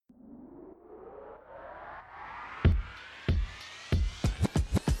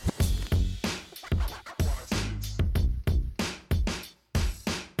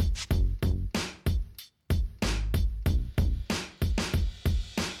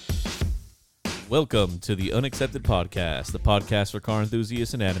Welcome to the Unaccepted Podcast, the podcast for car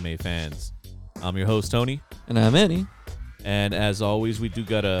enthusiasts and anime fans. I'm your host, Tony. And I'm Eddie. And as always, we do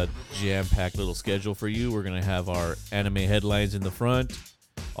got a jam-packed little schedule for you. We're going to have our anime headlines in the front,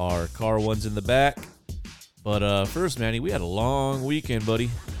 our car ones in the back. But first, Manny, we had a long weekend, buddy.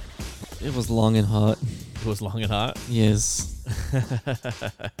 It was long and hot. It was long and hot? Yes.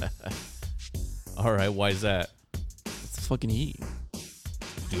 All right, why is that? It's the fucking heat.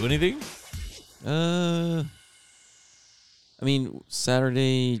 Do anything? I mean,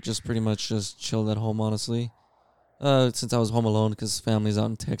 Saturday just pretty much just chilled at home, honestly. Since I was home alone because family's out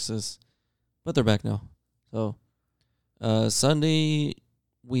in Texas. But they're back now. So, Sunday,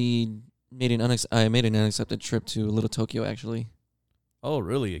 I made an unaccepted trip to Little Tokyo, actually. Oh,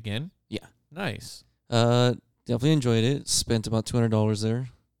 really? Again? Yeah. Nice. Definitely enjoyed it. Spent about $200 there.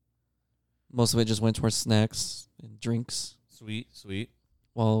 Most of it just went towards snacks and drinks, Sweet.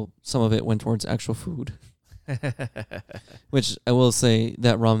 while some of it went towards actual food. Which I will say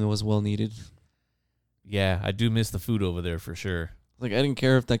that ramen was well needed. Yeah, I do miss the food over there for sure. Like, I didn't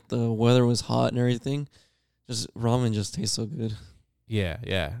care if like the weather was hot and everything. Just ramen just tastes so good. Yeah.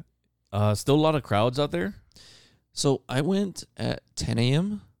 Still a lot of crowds out there? So I went at 10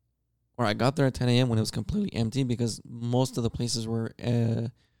 a.m. or I got there at 10 a.m. when it was completely empty because most of the places were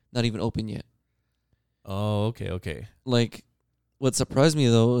not even open yet. Oh, okay. Like, what surprised me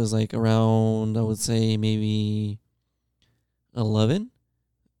though is like around, I would say maybe 11.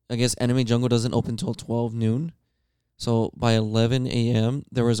 I guess Anime Jungle doesn't open till 12 noon. So by 11 a.m.,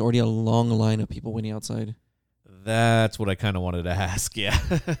 there was already a long line of people waiting outside. That's what I kind of wanted to ask, yeah.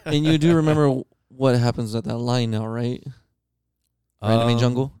 And you do remember what happens at that line now, right? For Anime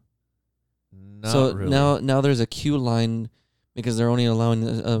Jungle? Not really. Now there's a queue line because they're only allowing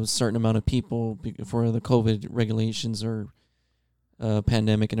a certain amount of people for the COVID regulations or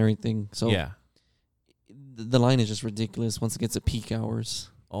pandemic and everything. So yeah. The line is just ridiculous once it gets at peak hours.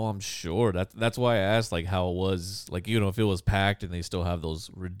 Oh, I'm sure. That's why I asked, like, how it was, like, you know, if it was packed and they still have those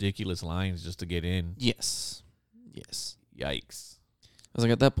ridiculous lines just to get in. Yes. Yikes. I was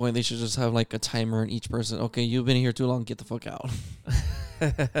like, at that point, they should just have like a timer on each person. Okay, you've been here too long. Get the fuck out.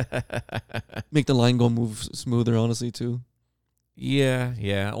 Make the line go move smoother, honestly, too.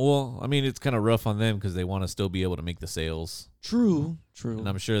 Yeah. Well, I mean, it's kind of rough on them because they want to still be able to make the sales. True. And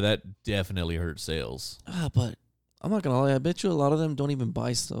I'm sure that definitely hurts sales. But I'm not going to lie. I bet you a lot of them don't even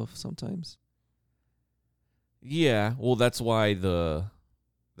buy stuff sometimes. Yeah. Well, that's why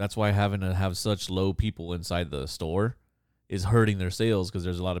having to have such low people inside the store is hurting their sales because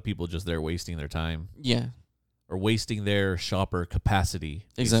there's a lot of people just there wasting their time. Yeah. Or wasting their shopper capacity.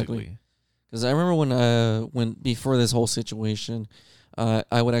 Exactly. Because I remember when before this whole situation,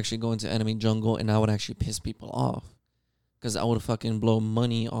 I would actually go into Anime Jungle and I would actually piss people off. Because I would fucking blow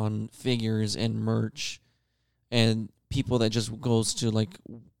money on figures and merch and people that just goes to like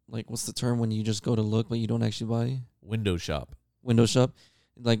what's the term when you just go to look but you don't actually buy? Window shop.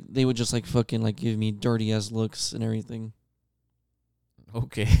 Like they would just like fucking like give me dirty ass looks and everything.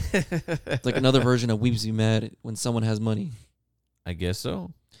 Okay. It's like another version of Weeps You Mad when someone has money. I guess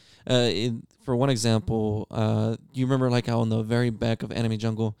so. For one example, you remember like how on the very back of Anime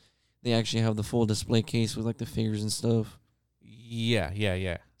Jungle, they actually have the full display case with like the figures and stuff.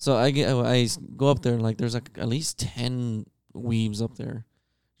 Yeah. So I go up there and like there's like at least 10 weebs up there,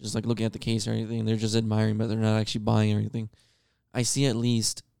 just like looking at the case or anything. They're just admiring, but they're not actually buying or anything. I see at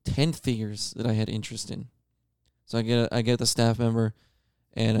least 10 figures that I had interest in. So I get the staff member.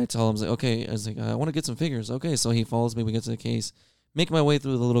 And I tell him, I want to get some figures. Okay, so he follows me. We get to the case. Make my way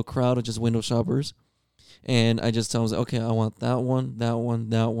through the little crowd of just window shoppers. And I just tell him, okay, I want that one, that one,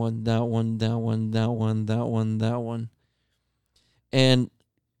 that one, that one, that one, that one, that one, that one. And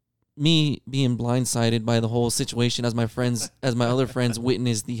me being blindsided by the whole situation as my other friends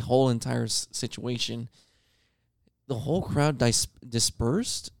witnessed the whole entire situation, the whole crowd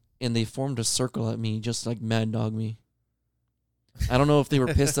dispersed and they formed a circle at me just like Mad Dog me. I don't know if they were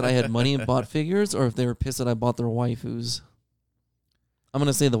pissed that I had money and bought figures or if they were pissed that I bought their waifus. I'm going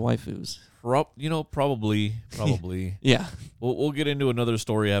to say the waifus. Probably. Yeah. We'll get into another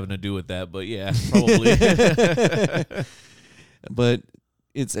story having to do with that, but yeah, probably. But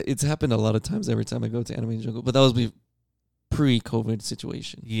it's happened a lot of times every time I go to Anime Jungle. But that was pre-COVID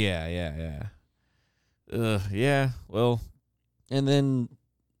situation. Yeah. Yeah, well. And then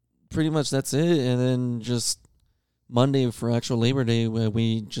pretty much that's it. And then just Monday for actual Labor Day,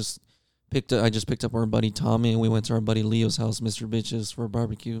 I just picked up our buddy Tommy and we went to our buddy Leo's house, Mr. Bitches, for a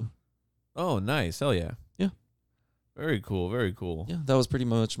barbecue. Oh, nice. Hell yeah. Yeah. Very cool. Yeah, that was pretty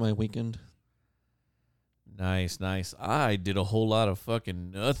much my weekend. Nice, nice. I did a whole lot of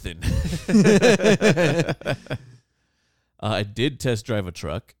fucking nothing. I did test drive a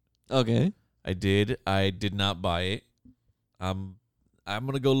truck. Okay. I did. I did not buy it. I'm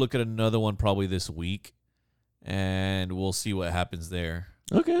gonna go look at another one probably this week, and we'll see what happens there.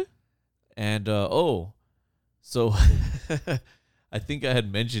 Okay. And so I think I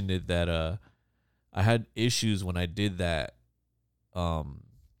had mentioned it that I had issues when I did that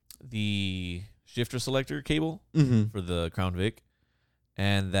the shifter selector cable Mm-hmm. for the Crown Vic,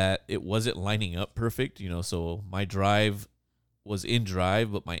 and that it wasn't lining up perfect, so my drive was in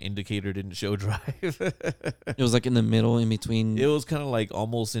drive, but my indicator didn't show drive. It was like in the middle, in between. It was kind of like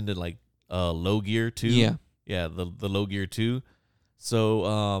almost into like low gear too. Yeah. Yeah, the low gear too. So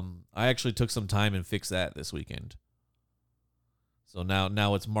I actually took some time and fixed that this weekend. So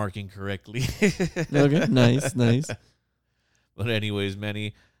now it's marking correctly. Okay. Nice. Nice. But anyways,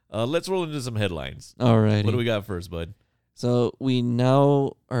 Manny, let's roll into some headlines. All right. What do we got first, bud? So we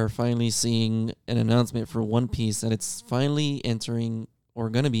now are finally seeing an announcement for One Piece that it's finally entering, or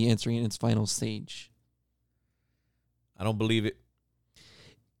going to be entering, its final stage. I don't believe it.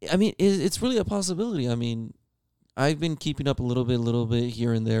 I mean, it's really a possibility. I mean, I've been keeping up a little bit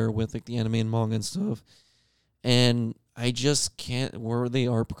here and there with like the anime and manga and stuff, and I just can't, where they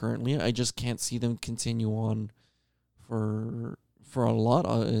are currently, I just can't see them continue on for a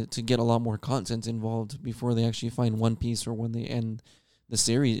lot to get a lot more content involved before they actually find One Piece or when they end the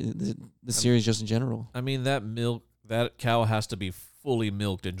series, the series just in general. I mean, that cow has to be fully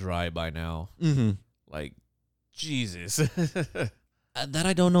milked and dry by now. Mm-hmm. Like, Jesus. That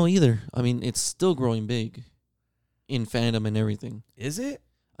I don't know either. I mean, it's still growing big in fandom and everything. Is it?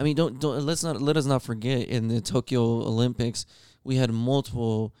 I mean, don't let us not forget, in the Tokyo Olympics, we had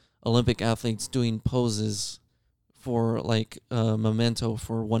multiple Olympic athletes doing poses for like memento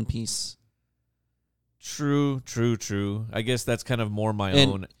for One Piece. True. I guess that's kind of more my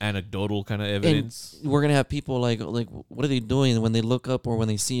And- own anecdotal kind of evidence. We're gonna have people like what are they doing when they look up or when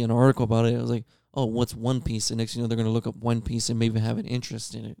they see an article about it? I was like, oh, what's One Piece? And next thing you know, they're gonna look up One Piece and maybe have an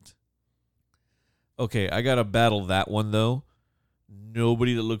interest in it. Okay, I gotta battle that one though.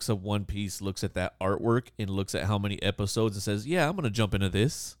 Nobody that looks up One Piece looks at that artwork and looks at how many episodes and says, "Yeah, I'm gonna jump into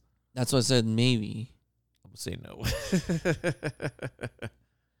this." That's why I said maybe. I'm gonna say no.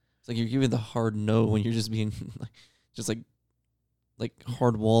 It's like you're giving the hard no when you're just being like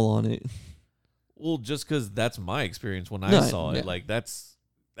hard wall on it. Well, just because that's my experience when I No, saw it. yeah. Like that's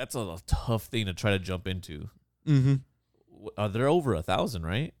a tough thing to try to jump into. Mm-hmm. They're over 1,000,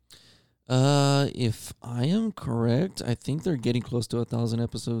 right? If I am correct, I think they're getting close to 1,000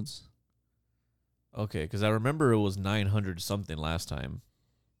 episodes. Okay, because I remember it was 900 something last time.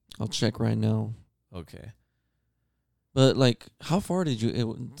 I'll check right now. Okay. But like, how far did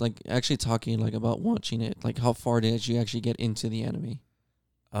you actually talking like about watching it? Like, how far did you actually get into the anime?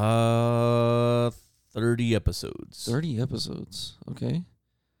 30 episodes. 30 episodes. Okay.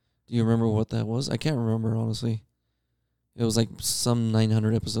 Do you remember what that was? I can't remember, honestly. It was like some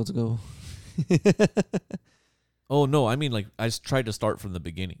 900 episodes ago. Oh no, I mean like I tried to start from the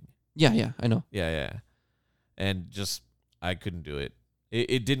beginning. Yeah, I know. Yeah. And just I couldn't do it.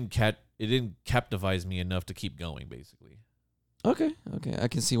 It didn't captivize me enough to keep going, basically. Okay. I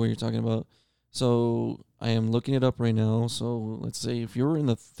can see what you're talking about. So I am looking it up right now. So let's say if you were in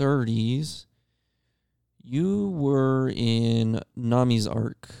the 30s, you were in Nami's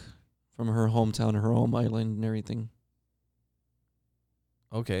arc from her hometown, her home island, and everything.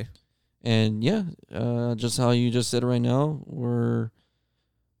 Okay. And yeah, just how you just said it right now, we're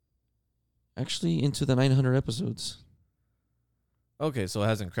actually into the 900 episodes. Okay, so it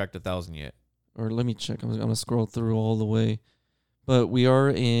hasn't cracked 1,000 yet. Or let me check. I'm gonna scroll through all the way, but we are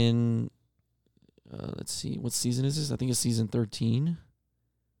in. Let's see, what season is this? I think it's season 13.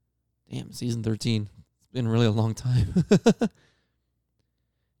 Damn, season 13. It's been really a long time.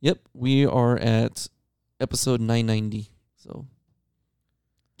 Yep, we are at episode 990. So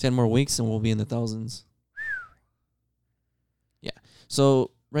 10 more weeks and we'll be in the thousands. Yeah.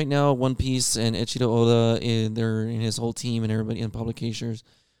 So right now, One Piece and Ichiro Oda, they're in his whole team and everybody in publications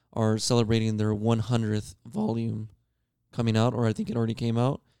are celebrating their 100th volume coming out, or I think it already came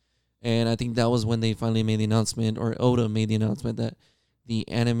out. And I think that was when they finally made the announcement, or Oda made the announcement that the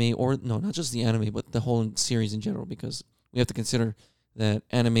anime, or no, not just the anime, but the whole series in general, because we have to consider that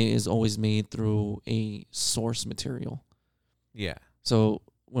anime is always made through a source material. Yeah. So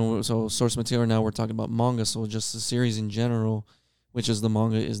source material, now we're talking about manga, so just the series in general, which is the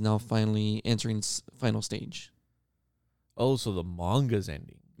manga, is now finally entering its final stage. Oh, so the manga's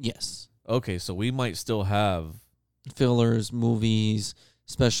ending. Yes. Okay, so we might still have... Fillers, movies,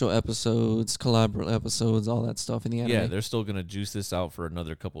 special episodes, collaborative episodes, all that stuff in the anime. Yeah, they're still gonna juice this out for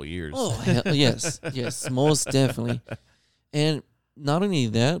another couple of years. Oh, hell, yes, yes, most definitely. And not only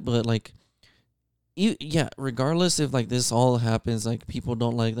that, but like, yeah, regardless if like this all happens, like people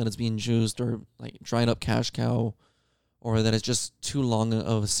don't like that it's being juiced or like dried up cash cow, or that it's just too long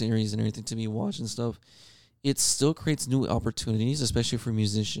of a series and everything to be watched and stuff, it still creates new opportunities, especially for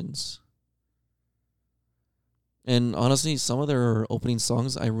musicians. And honestly, some of their opening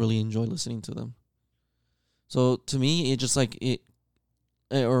songs, I really enjoy listening to them. So to me, it just like it,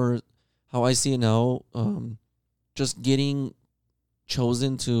 or how I see it now, just getting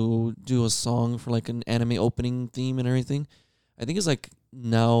chosen to do a song for like an anime opening theme and everything, I think is like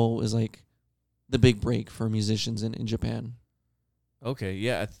now is like the big break for musicians in Japan. Okay,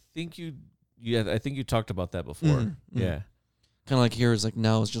 yeah, I think you talked about that before. Yeah. Kind of like here is like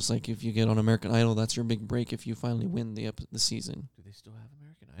now it's just like if you get on American Idol, that's your big break if you finally win the season. Do they still have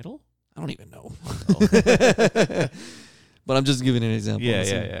American Idol? I don't even know. But I'm just giving an example.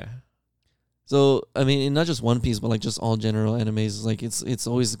 Yeah. So I mean, and not just One Piece, but like just all general animes. Like it's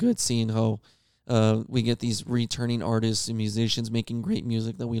always good seeing how we get these returning artists and musicians making great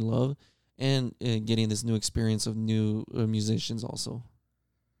music that we love, and getting this new experience of new musicians also.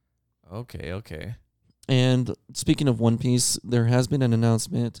 Okay. And speaking of One Piece, there has been an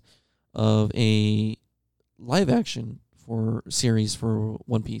announcement of a live action for series for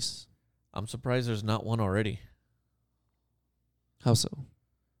One Piece. I'm surprised there's not one already. How so?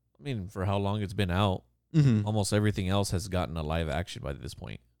 I mean, for how long it's been out, almost everything else has gotten a live action by this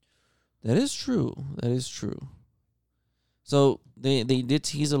point. That is true. So they did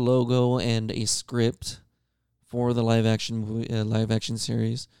tease a logo and a script for the live action movie, live action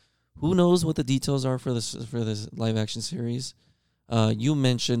series. Who knows what the details are for this live action series? You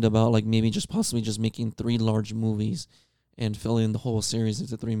mentioned about like maybe just possibly just making 3 large movies and filling the whole series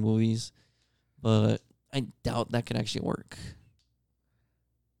into 3 movies, but I doubt that could actually work.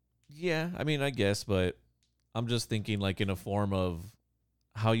 Yeah, I mean, I guess, but I'm just thinking like in a form of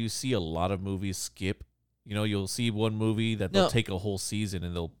how you see a lot of movies skip. You know, you'll see one movie that they'll take a whole season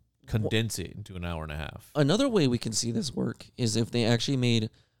and they'll condense it into an hour and a half. Another way we can see this work is if they actually made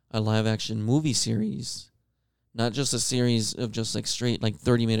a live action movie series, not just a series of just like straight like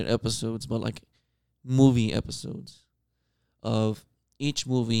 30-minute episodes, but like movie episodes of each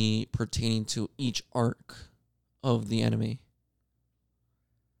movie pertaining to each arc of the anime.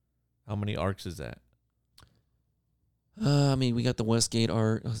 How many arcs is that? I mean, we got the Westgate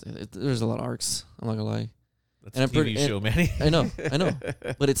arc. There's a lot of arcs. I'm not gonna lie. That's a TV show, man. I know.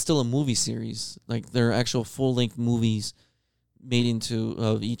 But it's still a movie series. Like, they're actual full-length movies made into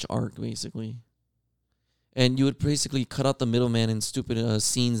of each arc, basically. And you would basically cut out the middleman and stupid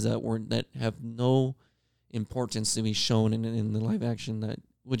scenes that have no importance to be shown in the live action, that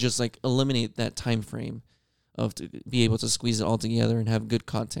would just like eliminate that time frame of to be able to squeeze it all together and have good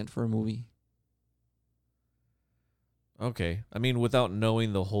content for a movie. Okay. I mean, without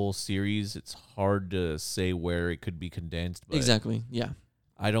knowing the whole series, it's hard to say where it could be condensed. But Exactly, yeah.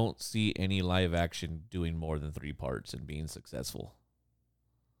 I don't see any live action doing more than 3 parts and being successful.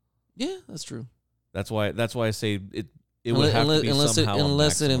 Yeah, that's true. That's why I say it would have to be somehow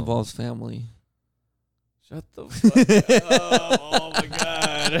unless it involves family. Shut the fuck up. Oh my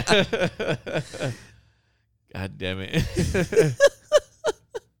god. God damn it.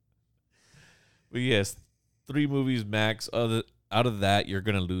 But yes, 3 movies max. Out of that, you're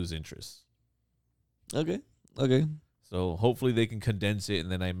going to lose interest. Okay. So hopefully they can condense it,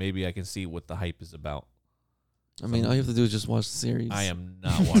 and then maybe I can see what the hype is about. I mean, all you have to do is just watch the series. I am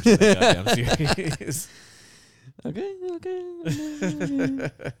not watching that goddamn series. Okay.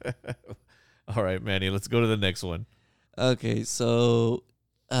 All right, Manny, let's go to the next one. Okay, so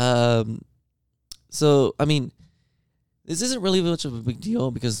I mean, this isn't really much of a big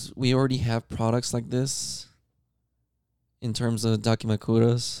deal because we already have products like this in terms of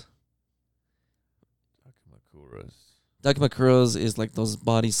Dakimakuras. Dakimakuras is like those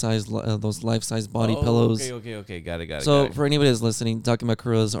those life-size body pillows. Okay, got it. So for anybody that's listening,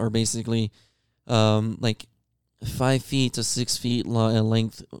 Dakimakuras are basically like 5 feet to 6 feet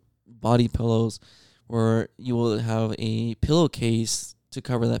length body pillows, where you will have a pillowcase to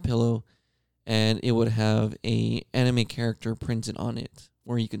cover that pillow, and it would have a anime character printed on it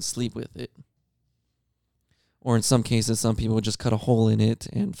where you can sleep with it. Or in some cases, some people would just cut a hole in it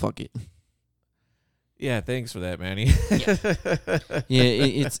and fuck it. Yeah, thanks for that, Manny. Yeah,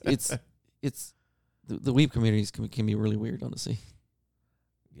 it's the weeb communities can be really weird, honestly.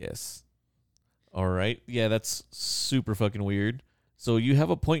 Yes. All right. Yeah, that's super fucking weird. So you have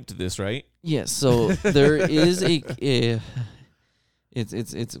a point to this, right? Yes. So there is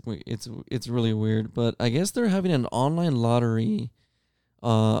It's really weird. But I guess they're having an online lottery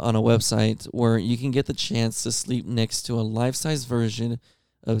on a website where you can get the chance to sleep next to a life-size version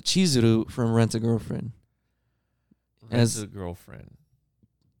of Chizuru from Rent a Girlfriend. As a girlfriend.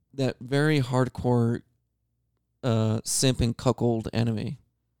 That very hardcore simp and cuckold anime.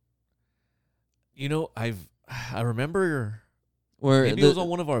 You know, I remember where maybe it was on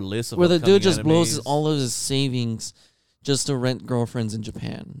one of our lists of where the dude just animes. blows all of his savings just to rent girlfriends in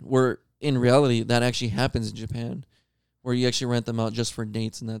Japan. Where in reality that actually happens in Japan, where you actually rent them out just for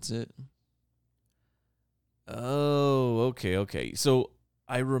dates and that's it. Oh, okay. So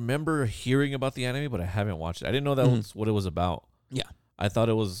I remember hearing about the anime, but I haven't watched it. I didn't know that was what it was about. Yeah. I thought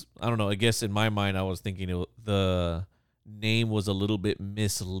it was, I don't know, I guess in my mind I was thinking the name was a little bit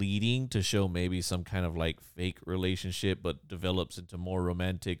misleading to show maybe some kind of like fake relationship, but develops into more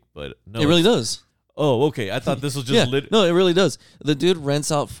romantic, but no. It really does. Oh, okay. I thought this was just No, it really does. The dude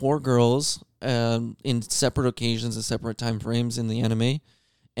rents out 4 girls in separate occasions and separate time frames in the anime.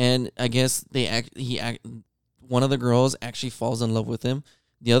 And I guess one of the girls actually falls in love with him.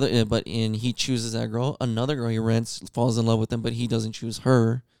 The other, he chooses that girl. Another girl he rents falls in love with him, but he doesn't choose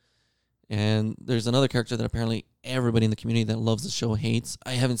her. And there's another character that apparently everybody in the community that loves the show hates.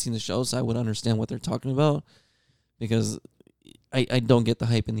 I haven't seen the show, so I would understand what they're talking about because I don't get the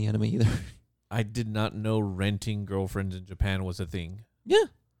hype in the anime either. I did not know renting girlfriends in Japan was a thing. Yeah.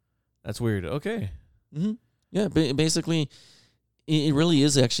 That's weird. Okay. Mm-hmm. Yeah, basically, it really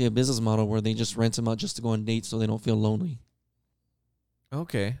is actually a business model where they just rent them out just to go on dates so they don't feel lonely.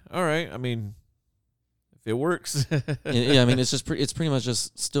 Okay. All right. I mean, if it works. Yeah, I mean, it's pretty much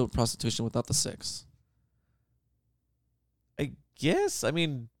just still prostitution without the sex. I guess. I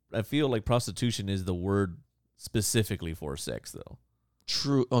mean, I feel like prostitution is the word specifically for sex, though.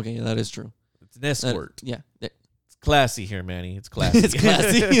 True. Okay, that is true. It's an escort. Yeah. It's classy here, Manny. It's classy. It's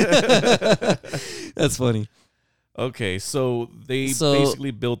classy. That's funny. Okay, so they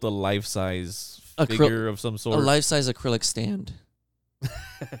basically built a life-size figure of some sort. A life-size acrylic stand.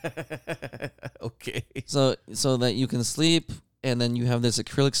 Okay. So that you can sleep, and then you have this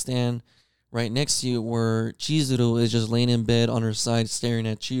acrylic stand right next to you where Chizuru is just laying in bed on her side staring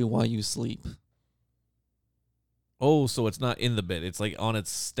at you while you sleep. Oh, so it's not in the bed. It's like on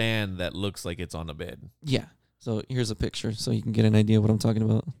its stand that looks like it's on the bed. Yeah. So here's a picture so you can get an idea of what I'm talking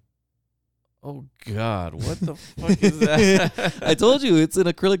about. Oh, God. What the fuck is that? I told you, it's an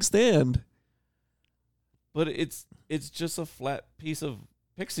acrylic stand. But it's just a flat piece of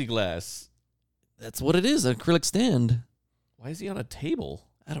pixie glass. That's what it is, an acrylic stand. Why is he on a table?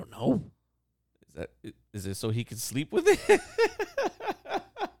 I don't know. Is it so he can sleep with it?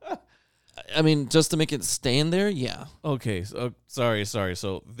 I mean, just to make it stand there, yeah. Okay, so sorry.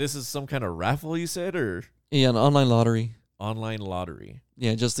 So this is some kind of raffle, you said, or Yeah, an online lottery. Online lottery.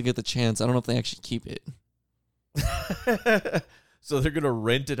 Yeah, just to get the chance. I don't know if they actually keep it. So they're gonna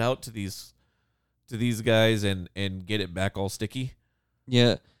rent it out to these guys and get it back all sticky.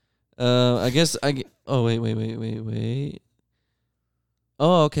 Yeah, I guess Oh wait.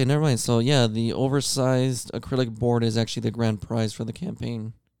 Oh, okay, never mind. So yeah, the oversized acrylic board is actually the grand prize for the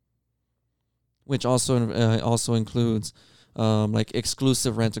campaign, which also includes like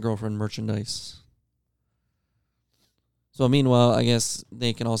exclusive Rent-A-Girlfriend merchandise. So meanwhile, I guess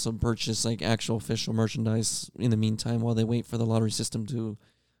they can also purchase like actual official merchandise in the meantime while they wait for the lottery system to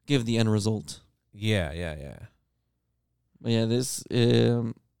give the end result. Yeah. But yeah, this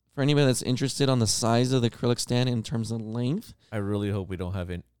for anybody that's interested on the size of the acrylic stand in terms of length. I really hope we don't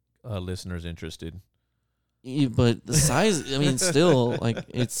have listeners interested. But the size, I mean, still like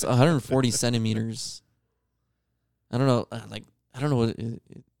it's 140 centimeters. I don't know, I don't know what.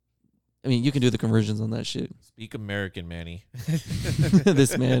 I mean, you can do the conversions on that shit. Speak American, Manny.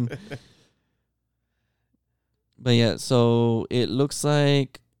 This man. But yeah, so it looks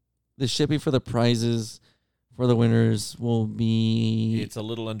like the shipping for the prizes for the winners will be... It's a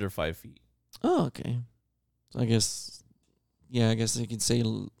little under 5 feet. Oh, okay. So I guess you could say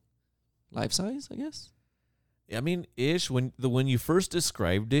life size, I guess. I mean, ish. When you first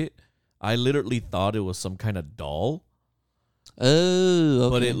described it, I literally thought it was some kind of doll. Oh, okay.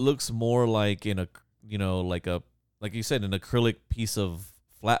 But it looks more like like you said, an acrylic piece of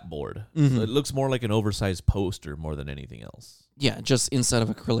flatboard. Mm-hmm. So it looks more like an oversized poster more than anything else. Yeah, just inside of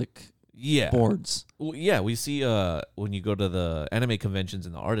acrylic boards. Well, yeah, we see when you go to the anime conventions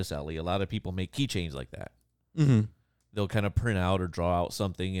in the artist alley, a lot of people make keychains like that. Mm-hmm. They'll kind of print out or draw out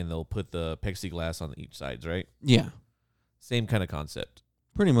something, and they'll put the plexiglass on each sides, right? Yeah. Same kind of concept.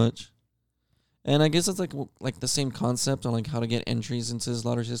 Pretty much. And I guess it's like the same concept on like how to get entries into this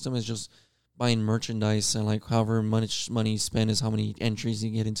lottery system is just buying merchandise and like however much money you spend is how many entries you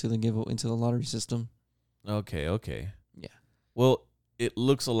get into the lottery system. Okay. Yeah. Well, it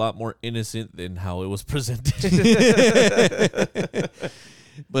looks a lot more innocent than how it was presented.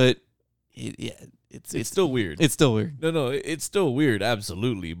 But it's still weird. It's still weird. No, it's still weird,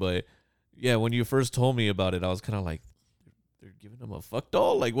 absolutely. But yeah, when you first told me about it, I was kind of like, they're giving them a fuck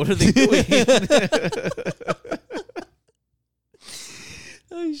doll? Like, what are they doing?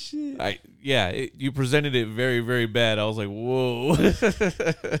 Oh, shit. You presented it very, very bad. I was like, whoa.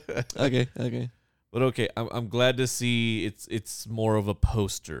 Okay. But okay, I'm glad to see it's more of a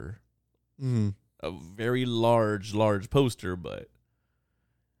poster. Mm. A very large poster, but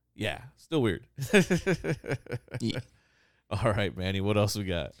yeah, still weird. Yeah. All right, Manny, what else we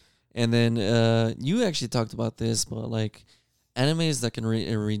got? And then you actually talked about this, but like animes that can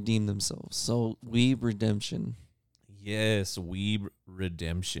redeem themselves. So Weeb Redemption. Yes, Weeb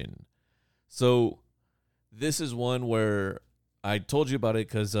Redemption. So this is one where I told you about it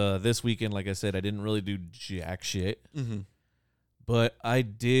because this weekend, like I said, I didn't really do jack shit. Mm-hmm. But I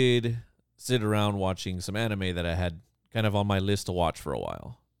did sit around watching some anime that I had kind of on my list to watch for a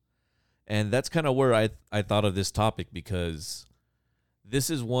while. And that's kind of where I thought of this topic, because this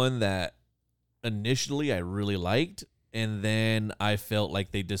is one that initially I really liked, and then I felt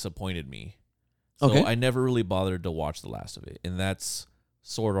like they disappointed me. So Okay. I never really bothered to watch the last of it, and that's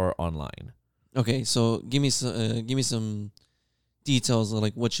Sword Art Online. Okay, so give me some details of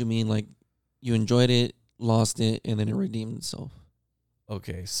like what you mean. Like you enjoyed it, lost it, and then it redeemed itself.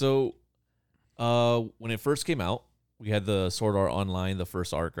 Okay, so when it first came out, we had the Sword Art Online, the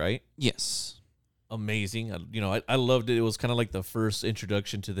first arc, right? Yes. Amazing. I loved it. It was kind of like the first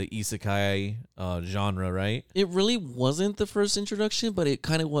introduction to the isekai genre, right? It really wasn't the first introduction, but it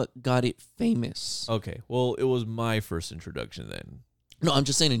kind of what got it famous. Okay, well, it was my first introduction then. No, I'm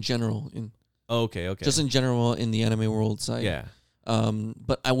just saying in general. Okay. Just in general in the anime world side. Yeah.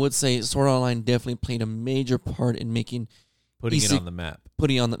 But I would say Sword Art Online definitely played a major part in making Putting it on the map.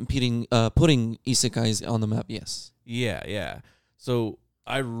 putting isekais on the map. Yes. Yeah. So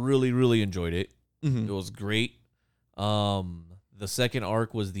I really, really enjoyed it. Mm-hmm. It was great. The second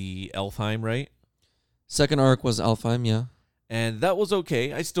arc was the Elfheim, right? Second arc was Alfheim, yeah. And that was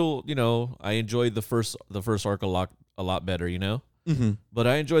okay. I still, I enjoyed the first arc a lot better, Mm-hmm. But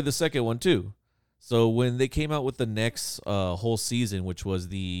I enjoyed the second one too. So when they came out with the next whole season, which was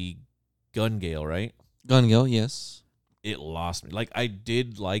the Gun Gale, right? Gun Gale, yes. It lost me. Like, I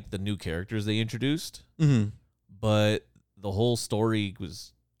did like the new characters they introduced, Mm-hmm. but the whole story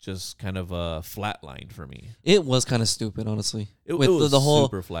was just kind of flatlined for me. It was kind of stupid, honestly. It With was the whole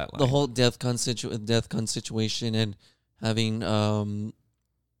super flatlined. the whole Deathgun situation and having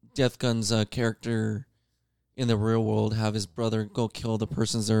Deathgun's character in the real world have his brother go kill the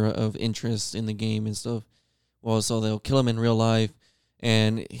persons that are of interest in the game and stuff. Well, so they'll kill him in real life,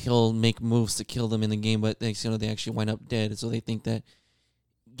 and he'll make moves to kill them in the game, but they actually wind up dead. So they think that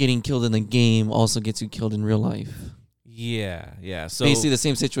getting killed in the game also gets you killed in real life. Yeah. So Basically the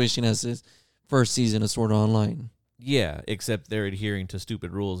same situation as this first season of Sword Art Online. yeah, except they're adhering to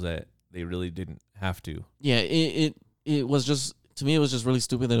stupid rules that they really didn't have to. Yeah, it was just, to me, it was just really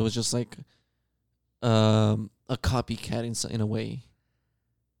stupid that it was just like a copycat in a way.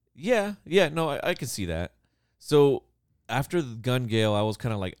 Yeah, no, I can see that. So after the Gun Gale, I was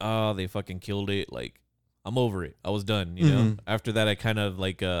kind of like, they fucking killed it. Like, I'm over it. I was done, you know? After that, I kind of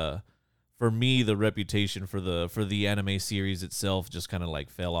like, for me, the reputation for the anime series itself just kind of like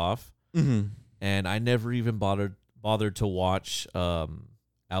fell off. Mm-hmm. And I never even bothered to watch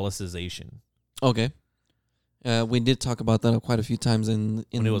Alicization. Okay. We did talk about that quite a few times in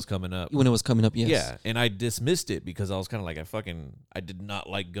when it was coming up. When it was coming up, yes. Yeah, and I dismissed it because I was kind of like, I did not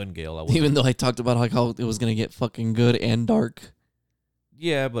like Gun Gale. Even though I talked about how it was gonna get fucking good and dark.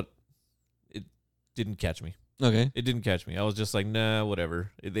 Yeah, but it didn't catch me. Okay. It didn't catch me. I was just like, nah,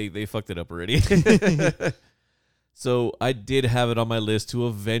 whatever. They fucked it up already. So I did have it on my list to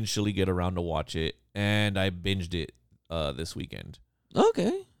eventually get around to watch it, and I binged it this weekend.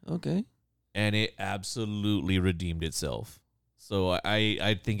 Okay. And it absolutely redeemed itself. So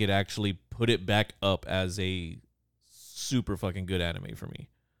I think it actually put it back up as a super fucking good anime for me.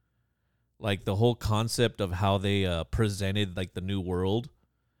 Like the whole concept of how they presented like the new world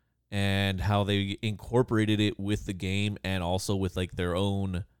and how they incorporated it with the game and also with like their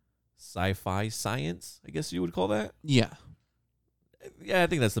own sci-fi science, I guess you would call that. Yeah. Yeah, I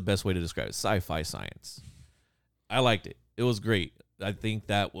think that's the best way to describe it. Sci-fi science. I liked it. It was great. I think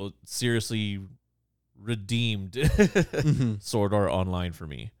that was seriously redeemed Sword Art Online for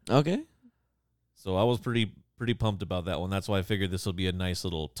me. Okay. So I was pretty pretty pumped about that one. That's why I figured this will be a nice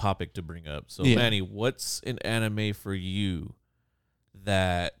little topic to bring up. So, Yeah. Manny, what's an anime for you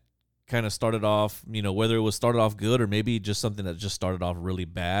that kind of started off, whether it was started off good or maybe just something that just started off really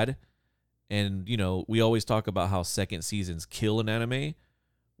bad? And, we always talk about how second seasons kill an anime.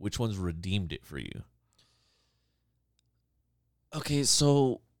 Which one's redeemed it for you? Okay,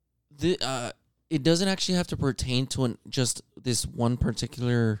 so it doesn't actually have to pertain to just this one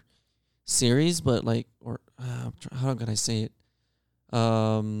particular series, but how can I say it?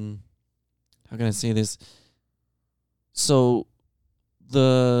 How can I say this? So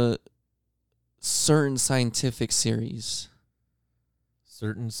the certain scientific series.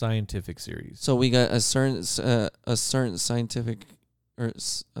 Certain scientific series. So we got a certain scientific or a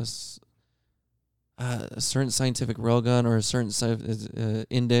certain scientific railgun or a certain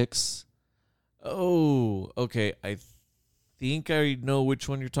index. Oh, okay. I think I know which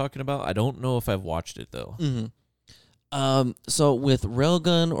one you're talking about. I don't know if I've watched it though. Mm-hmm. So with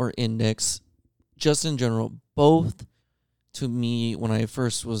railgun or index, just in general, both to me when I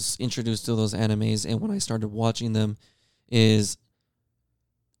first was introduced to those animes and when I started watching them, is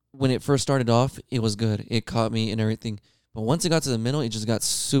when it first started off, it was good. It caught me and everything. But once it got to the middle, it just got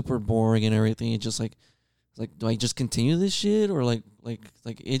super boring and everything. It just like, do I just continue this shit or like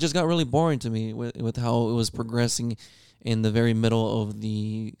it just got really boring to me with how it was progressing in the very middle of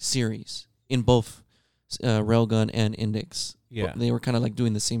the series in both Railgun and Index. Yeah, They were kind of like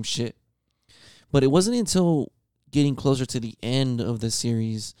doing the same shit. But it wasn't until getting closer to the end of the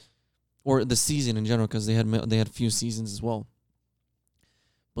series or the season in general, because they had a few seasons as well.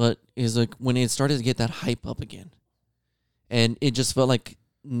 But it's like when it started to get that hype up again. And it just felt like,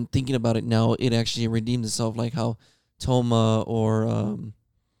 thinking about it now, it actually redeemed itself, like how Toma or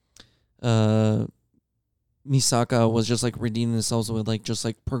Misaka was just like redeeming themselves with like just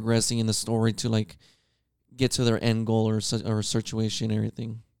like progressing in the story to like get to their end goal or situation and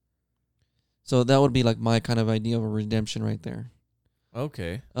everything. So that would be like my kind of idea of a redemption right there.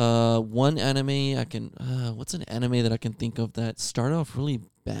 Okay. One anime what's an anime that I can think of that started off really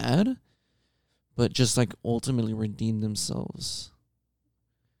bad, but just like ultimately redeemed themselves?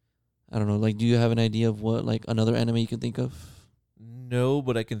 I don't know. Like, do you have an idea of what like another anime you can think of? No,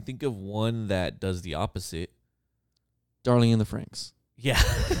 but I can think of one that does the opposite. Darling in the Franxx. Yeah.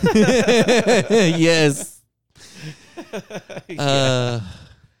 Yes.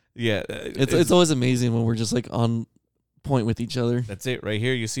 Yeah. It's always amazing when we're just like on point with each other. That's it right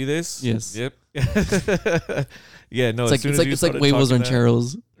here. You see this? Yes. Yep. Yeah. No. It's like huevos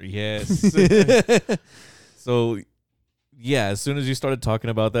rancheros. Yes. So, yeah, as soon as you started talking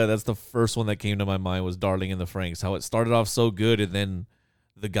about that, that's the first one that came to my mind was Darling in the Franxx. How it started off so good, and then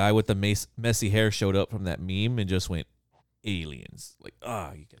the guy with the messy hair showed up from that meme and just went aliens. Like,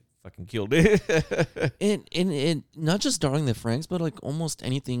 you get fucking killed it. and not just Darling in the Franxx, but like almost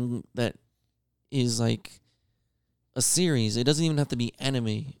anything that is like a series. It doesn't even have to be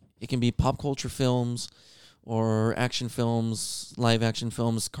anime. It can be pop culture films or action films, live action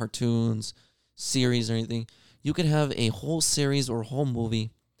films, cartoons, series, or anything. You could have a whole series or a whole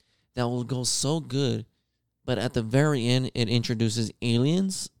movie that will go so good, but at the very end, it introduces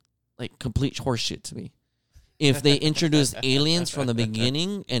aliens, like complete horseshit to me. If they introduced aliens from the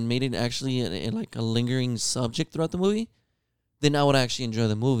beginning and made it actually like a lingering subject throughout the movie, then I would actually enjoy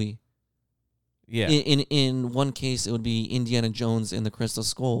the movie. Yeah. In one case, it would be Indiana Jones and the Crystal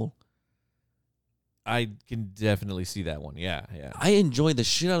Skull. I can definitely see that one. Yeah. I enjoyed the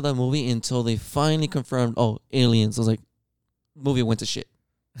shit out of that movie until they finally confirmed, aliens. I was like, movie went to shit.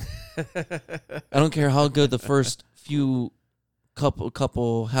 I don't care how good the first few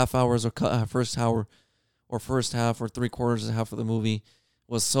couple half hours or first hour or first half or 3/4 of half of the movie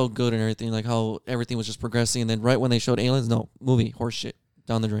was so good and everything, like how everything was just progressing. And then right when they showed aliens, no, movie, horse shit,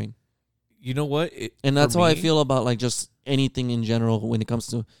 down the drain. You know what? And that's how I feel about like just anything in general when it comes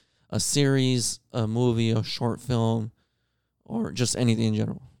to a series, a movie, a short film, or just anything in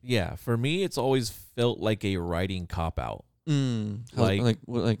general. Yeah, for me, it's always felt like a writing cop-out.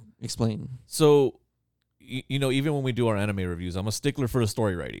 Like explain. So, even when we do our anime reviews, I'm a stickler for the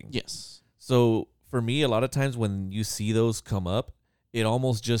story writing. Yes. So, for me, a lot of times when you see those come up, it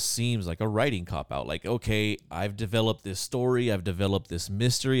almost just seems like a writing cop-out. Like, okay, I've developed this story, I've developed this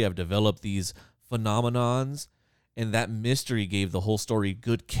mystery, I've developed these phenomenons, and that mystery gave the whole story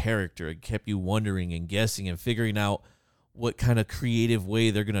good character. It kept you wondering and guessing and figuring out what kind of creative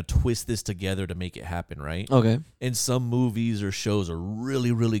way they're going to twist this together to make it happen, right? Okay. And some movies or shows are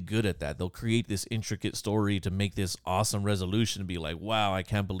really, really good at that. They'll create this intricate story to make this awesome resolution and be like, wow, I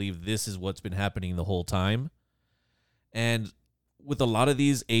can't believe this is what's been happening the whole time. And with a lot of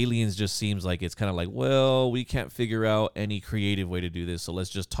these, aliens just seems like it's kind of like, well, we can't figure out any creative way to do this, so let's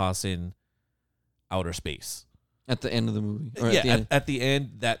just toss in outer space. At the end of the movie. Or Yeah, at the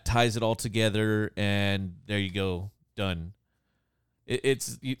end, that ties it all together, and there you go, done.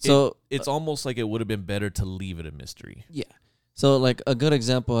 It's almost like it would have been better to leave it a mystery. Yeah. So, like, a good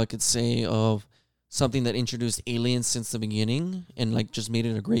example I could say of something that introduced aliens since the beginning and, like, just made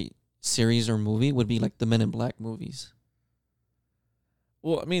it a great series or movie would be, like, the Men in Black movies.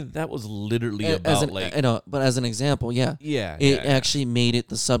 Well, I mean, that was literally but as an example, yeah. Yeah. It actually made it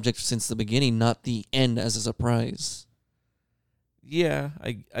the subject since the beginning, not the end as a surprise. Yeah,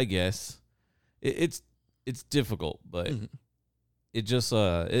 I guess. It's difficult, but it just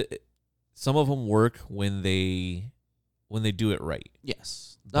some of them work when they do it right.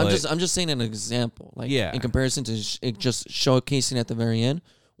 Yes. But I'm just saying an example, like Yeah. in comparison to it just showcasing at the very end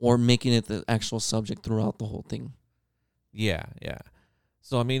or making it the actual subject throughout the whole thing. Yeah.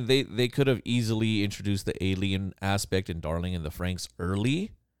 So, I mean, they could have easily introduced the alien aspect in Darling in the Franxx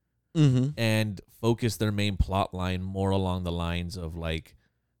early and focused their main plot line more along the lines of, like,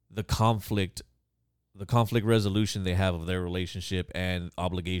 the conflict resolution they have of their relationship and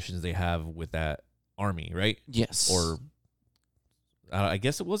obligations they have with that army, right? Yes. Or I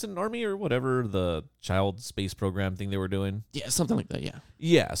guess it wasn't an army or whatever, the child space program thing they were doing. Yeah, something like that, yeah.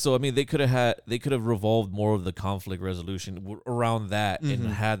 Yeah, so I mean, they could have revolved more of the conflict resolution around that and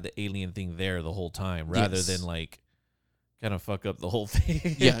had the alien thing there the whole time, rather than like kind of fuck up the whole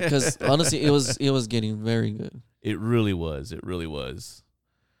thing. Yeah, because honestly, it was getting very good. It really was. It really was.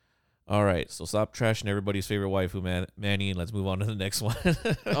 All right, so stop trashing everybody's favorite waifu, Manny, and let's move on to the next one.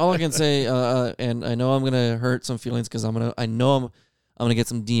 All I can say, and I know I'm gonna hurt some feelings because I'm gonna get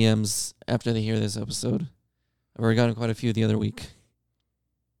some DMs after they hear this episode. I've already gotten quite a few the other week.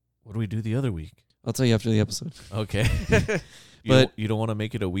 What do we do the other week? I'll tell you after the episode. Okay. You don't want to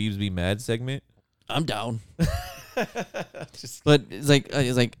make it a Weebs Be Mad segment? I'm down. But it's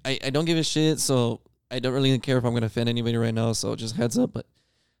like I don't give a shit, so I don't really care if I'm gonna offend anybody right now. So just heads up. But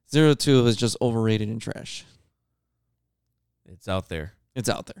 02 is just overrated and trash. It's out there. It's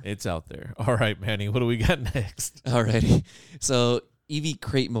out there. It's out there. All right, Manny, what do we got next? Alrighty. So EV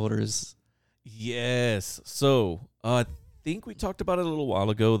crate motors. Yes. So I think we talked about it a little while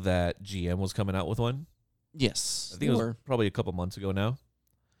ago that GM was coming out with one. Yes. I think it was probably a couple months ago now.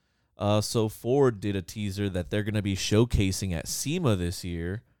 So Ford did a teaser that they're going to be showcasing at SEMA this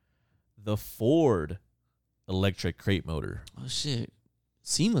year, the Ford electric crate motor. Oh, shit.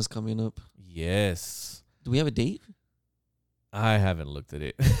 SEMA's coming up. Yes. Do we have a date? I haven't looked at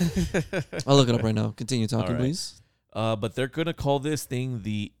it. I'll look it up right now. Continue talking, All right. please. But they're going to call this thing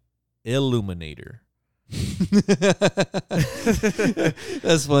the Illuminator.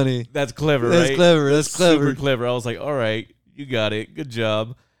 That's funny. That's clever, That's right? clever. That's clever. Super clever. I was like, all right, you got it. Good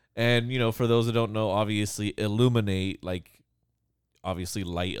job. And, for those that don't know, obviously illuminate, like, obviously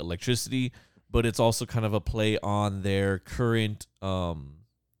light electricity, but it's also kind of a play on their current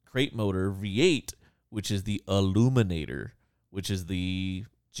crate motor V8, which is the Illuminator, which is the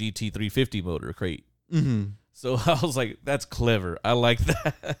GT350 motor crate. Mm-hmm. So I was like, that's clever. I like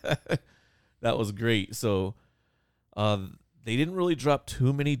that. That was great. So they didn't really drop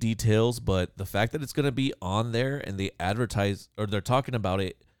too many details, but the fact that it's going to be on there and they advertise or they're talking about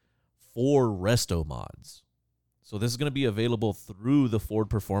it for resto mods. So this is going to be available through the Ford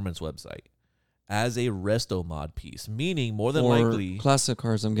Performance website as a resto mod piece, meaning more than likely classic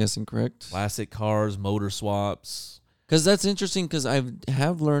cars, I'm guessing, correct? Classic cars, motor swaps. Because that's interesting because I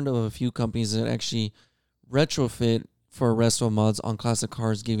have learned of a few companies that actually retrofit for resto mods on classic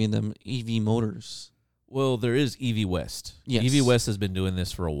cars, giving them EV motors. Well, there is EV West. Yes. EV West has been doing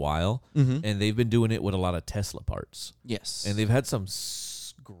this for a while, and they've been doing it with a lot of Tesla parts. Yes. And they've had some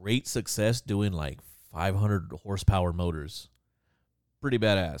great success doing like 500 horsepower motors. Pretty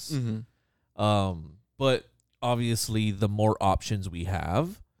badass. Mm-hmm. But obviously, the more options we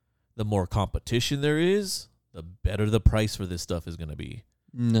have, the more competition there is, the better the price for this stuff is going to be.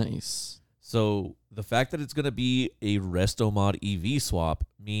 Nice. So the fact that it's going to be a resto mod EV swap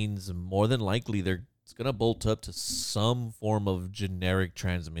means more than likely it's going to bolt up to some form of generic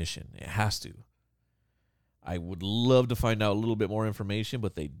transmission. It has to. I would love to find out a little bit more information,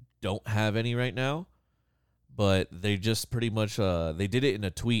 but they don't have any right now. But they just pretty much, they did it in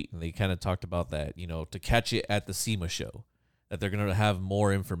a tweet, and they kind of talked about that, to catch it at the SEMA show, that they're going to have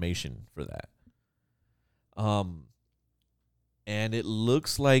more information for that. And it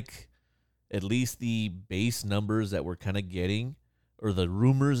looks like at least the base numbers that we're kind of getting, or the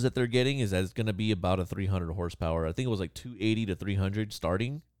rumors that they're getting, is that it's going to be about a 300 horsepower. I think it was like 280 to 300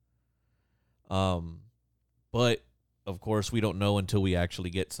 starting. But of course, we don't know until we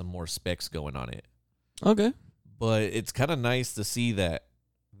actually get some more specs going on it. Okay. But it's kind of nice to see that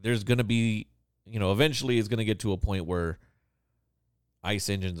there's going to be, eventually it's going to get to a point where ICE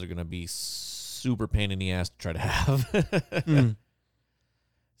engines are going to be super pain in the ass to try to have. Mm.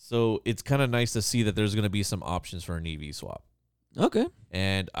 So it's kind of nice to see that there's going to be some options for an EV swap. Okay.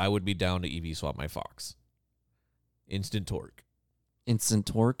 And I would be down to EV swap my Fox. Instant torque. Instant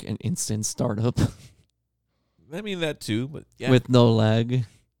torque and instant startup I mean, that too, but yeah. with no lag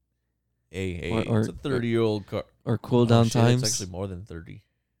Hey, or it's a 30-year-old car. or cooldown Shit, times. It's actually more than 30.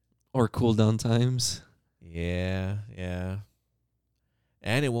 Or cooldown times. Yeah.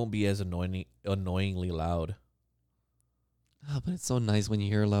 And it won't be as annoyingly loud. But it's so nice when you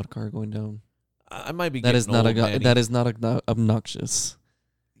hear a loud car going down. I might be That getting is not old, Manny. that is not obnoxious.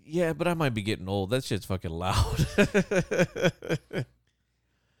 Yeah, but I might be getting old. That shit's fucking loud.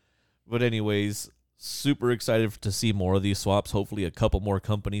 But anyways, super excited to see more of these swaps. Hopefully a couple more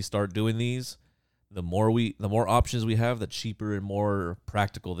companies start doing these. The more options we have, the cheaper and more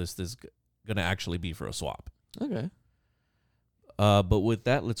practical this is going to actually be for a swap. Okay. But with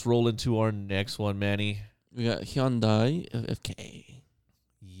that, let's roll into our next one, Manny. We got Hyundai FK.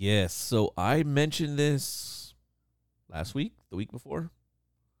 Yes. So I mentioned this last week, the week before.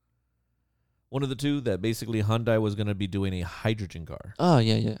 One of the two, that basically Hyundai was going to be doing a hydrogen car. Oh,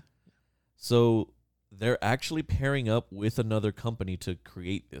 yeah. So they're actually pairing up with another company to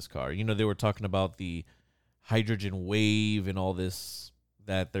create this car. They were talking about the hydrogen wave and all this,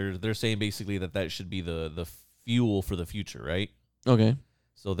 that they're saying basically that should be the fuel for the future, right? Okay.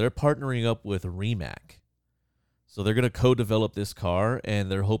 So they're partnering up with Rimac. So they're going to co-develop this car,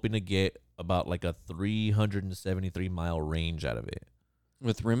 and they're hoping to get about like a 373-mile range out of it.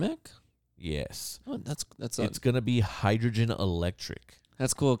 With Rimac? Yes. Oh, that's It's going to be hydrogen electric.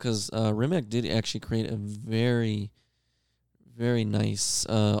 That's cool because Rimac did actually create a very, very nice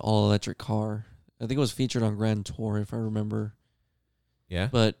all-electric car. I think it was featured on Grand Tour, if I remember. Yeah.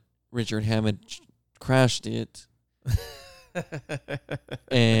 But Richard Hammond crashed it,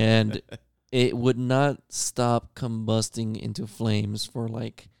 and it would not stop combusting into flames for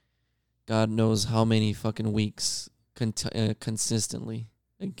like God knows how many fucking weeks consistently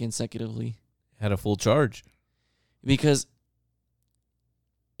and consecutively. Had a full charge. Because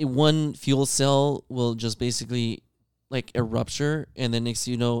one fuel cell will just basically like a rupture, and then next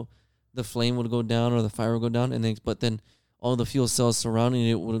thing you know, the flame would go down or the fire would go down, and then all the fuel cells surrounding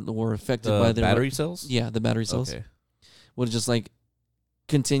it were affected by the battery cells. Yeah, the battery cells would just like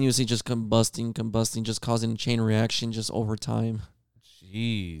continuously just combusting, just causing a chain reaction just over time.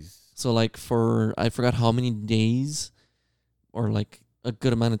 Jeez. So like for I forgot how many days, or like a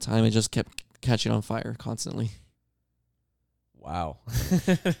good amount of time, it just kept catching on fire constantly. Wow.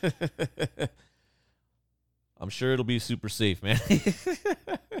 I'm sure it'll be super safe, man.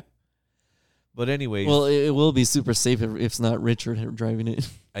 But anyways. Well, it will be super safe if it's not Richard driving it.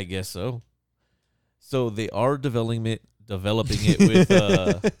 I guess so. So they are developing it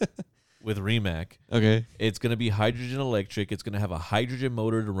with Rimac. Okay. It's going to be hydrogen electric. It's going to have a hydrogen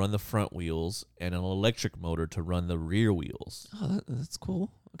motor to run the front wheels and an electric motor to run the rear wheels. Oh, that's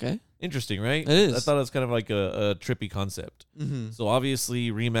cool. Okay. Interesting, right? It is. I thought it was kind of like a trippy concept. Mm-hmm. So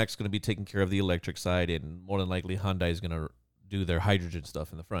obviously Rimac going to be taking care of the electric side, and more than likely Hyundai is going to do their hydrogen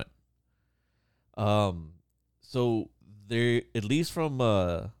stuff in the front. So they're, at least from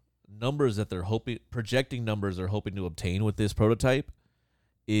numbers that they're projecting numbers they're hoping to obtain with this prototype,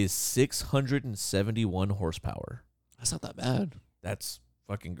 is 671 horsepower. That's not that bad. That's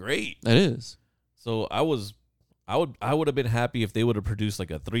fucking great. That is. So I would have been happy if they would have produced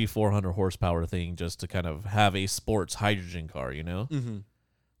like a 300-400 horsepower thing just to kind of have a sports hydrogen car, Mm-hmm.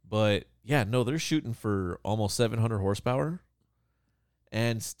 But yeah, no, they're shooting for almost 700 horsepower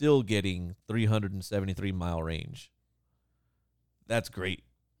and still getting 373-mile range. That's great.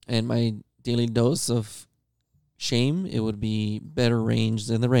 And my daily dose of shame, it would be better range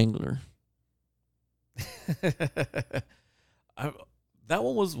than the Wrangler. That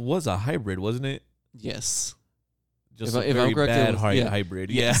one was a hybrid, wasn't it? Yes. Just If a very I'm correct, bad yeah. hybrid.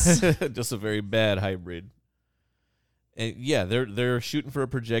 Yes. Yeah, just a very bad hybrid. And yeah, they're shooting for a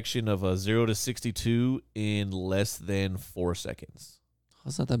projection of a 0 to 62 in less than 4 seconds.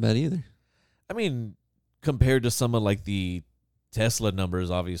 That's not that bad either. I mean, compared to some of like the Tesla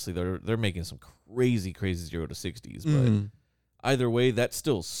numbers, obviously they're making some crazy 0 to 60s, but either way, that's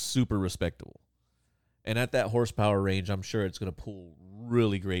still super respectable. And at that horsepower range, I'm sure it's going to pull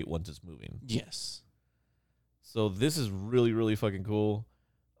really great once it's moving. Yes. So this is really, really fucking cool.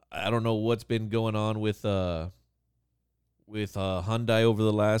 I don't know what's been going on with Hyundai over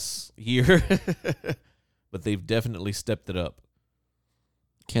the last year, but they've definitely stepped it up.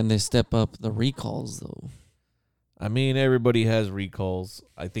 Can they step up the recalls though? I mean, everybody has recalls.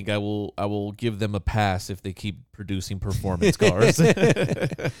 I think I will give them a pass if they keep producing performance cars.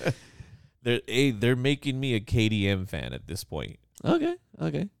 They're making me a KTM fan at this point. Okay.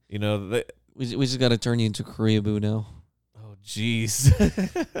 You know, We just got to turn you into Korea Boo now. oh jeez.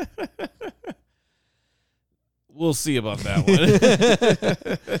 We'll see about that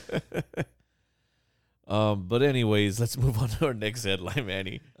one. But anyways, let's move on to our next headline,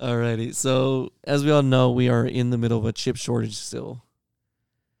 Manny. Alrighty. So as we all know, we are in the middle of a chip shortage still.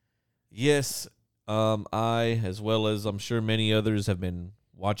 Yes, I, as well as I'm sure many others, have been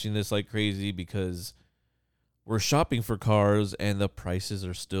watching this like crazy because we're shopping for cars and the prices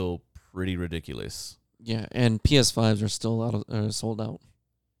are still pretty ridiculous. Yeah, and PS5s are still sold out.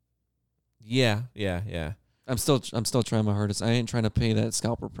 Yeah. I'm still trying my hardest. I ain't trying to pay that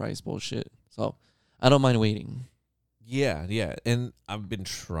scalper price bullshit. So I don't mind waiting. Yeah. And I've been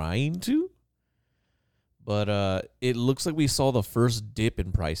trying to, but it looks like we saw the first dip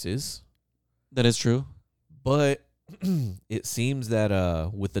in prices. That is true. But it seems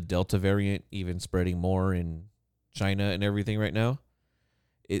that with the Delta variant even spreading more in China and everything right now,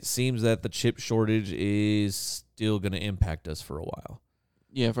 it seems that the chip shortage is still going to impact us for a while.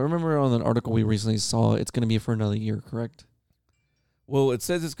 Yeah, if I remember on an article we recently saw, it's going to be for another year, correct? Well, it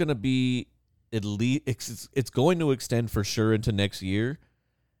says it's going to be at least it's going to extend for sure into next year,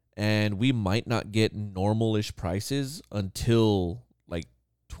 and we might not get normal-ish prices until like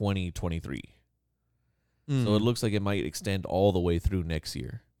 2023. So it looks like it might extend all the way through next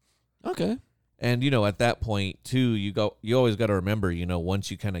year. Okay. And, you know, at that point, too, you always got to remember, you know,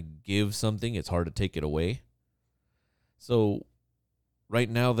 once you kind of give something, it's hard to take it away. So right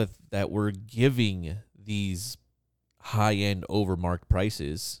now that we're giving these high-end overmarked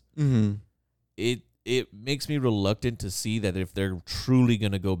prices, it makes me reluctant to see that if they're truly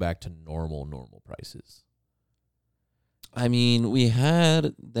going to go back to normal prices. I mean, we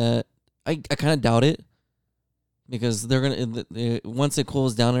had that. I kind of doubt it. Because they're gonna once it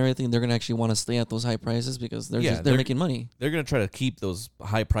cools down and everything, they're gonna actually want to stay at those high prices because they're making money. They're gonna try to keep those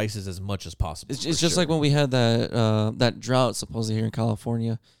high prices as much as possible. It's just like when we had that drought supposedly here in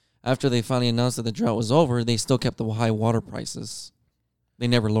California. After they finally announced that the drought was over, they still kept the high water prices. They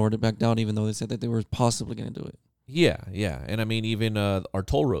never lowered it back down, even though they said that they were possibly gonna do it. Yeah, and I mean even our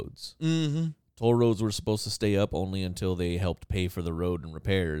toll roads. Mm-hmm. Toll roads were supposed to stay up only until they helped pay for the road and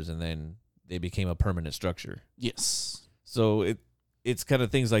repairs, and then they became a permanent structure. Yes. So it's kind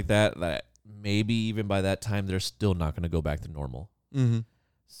of things like that maybe even by that time they're still not going to go back to normal. Mm-hmm.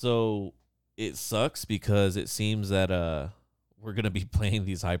 So it sucks because it seems that we're going to be paying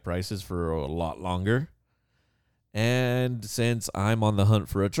these high prices for a lot longer. And since I'm on the hunt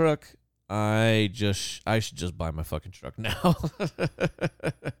for a truck, I should just buy my fucking truck now.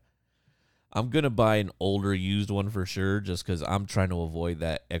 I'm going to buy an older used one for sure just because I'm trying to avoid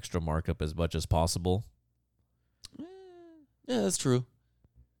that extra markup as much as possible. Yeah, that's true.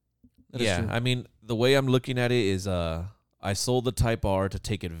 That is true. I mean, the way I'm looking at it is I sold the Type R to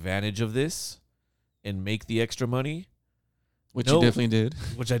take advantage of this and make the extra money. Which you definitely did.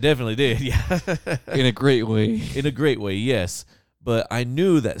 Which I definitely did, yeah. In a great way. In a great way, yes. But I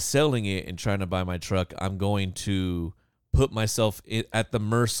knew that selling it and trying to buy my truck, I'm going to put myself at the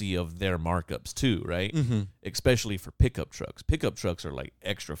mercy of their markups too, right? Mm-hmm. Especially for pickup trucks. Pickup trucks are like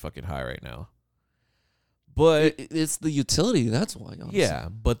extra fucking high right now. But it's the utility, that's why. Honestly. Yeah,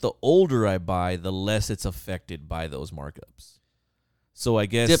 but the older I buy, the less it's affected by those markups. So I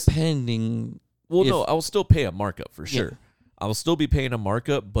guess depending. Well, no, I'll still pay a markup for sure. Yeah. I'll still be paying a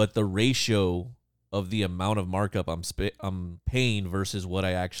markup, but the ratio of the amount of markup I'm paying versus what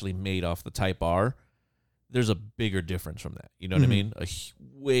I actually made off the Type R, there's a bigger difference from that. You know what I mean? A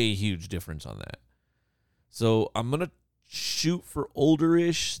way huge difference on that. So I'm going to shoot for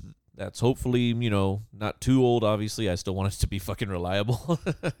older-ish. That's hopefully, you know, not too old, obviously. I still want it to be fucking reliable.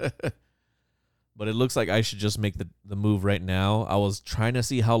 But it looks like I should just make the move right now. I was trying to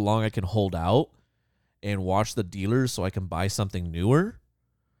see how long I can hold out and watch the dealers so I can buy something newer.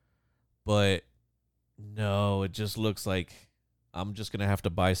 But no, it just looks like I'm just going to have to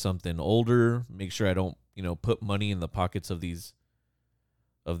buy something older, make sure I don't, you know, put money in the pockets of these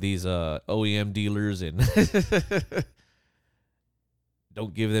OEM dealers and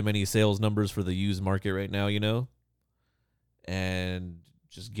don't give them any sales numbers for the used market right now, you know, and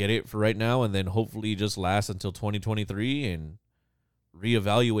just get it for right now and then hopefully just last until 2023 and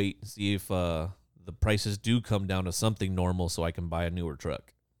reevaluate and see if the prices do come down to something normal so I can buy a newer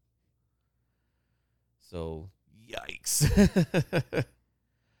truck. So, yikes.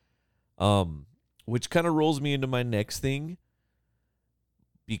 which kind of rolls me into my next thing.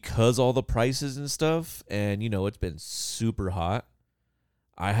 Because all the prices and stuff, and, it's been super hot,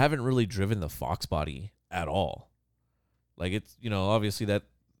 I haven't really driven the Fox body at all. Like, it's, obviously that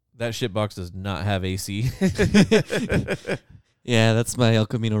shit box does not have AC. Yeah, that's my El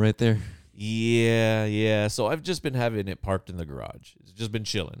Camino right there. Yeah. So I've just been having it parked in the garage. It's just been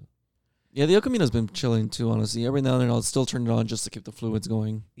chilling. Yeah, the El Camino's been chilling too, honestly. Every now and then I'll still turn it on just to keep the fluids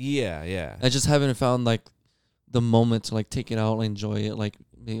going. Yeah. I just haven't found, like, the moment to, like, take it out and enjoy it, like,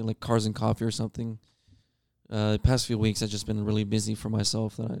 maybe like Cars and Coffee or something. The past few weeks I've just been really busy for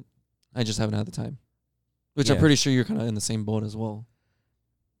myself that I just haven't had the time. Which I'm pretty sure you're kind of in the same boat as well.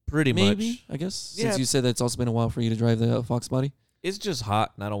 Pretty Maybe, much. I guess. Yeah. Since you said that it's also been a while for you to drive the Fox body. It's just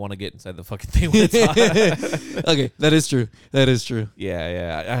hot, and I don't want to get inside the fucking thing when it's hot. Okay, that is true.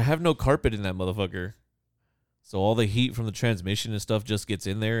 Yeah. I have no carpet in that motherfucker. So all the heat from the transmission and stuff just gets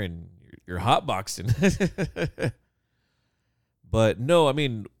in there, and you're hotboxing. But no, I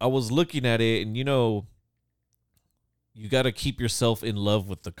mean, I was looking at it, and, you got to keep yourself in love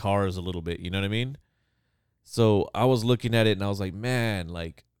with the cars a little bit. You know what I mean? So I was looking at it, and I was like, man,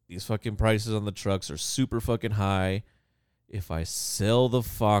 like, these fucking prices on the trucks are super fucking high. If I sell the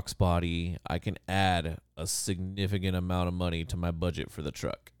Fox body, I can add a significant amount of money to my budget for the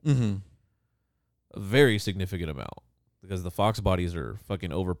truck. Mm-hmm. A very significant amount. Because the Fox bodies are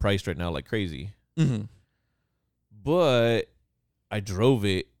fucking overpriced right now like crazy. Mm-hmm. But I drove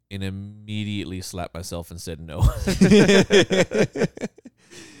it and immediately slapped myself and said no.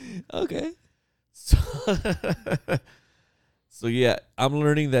 Okay. So yeah, I'm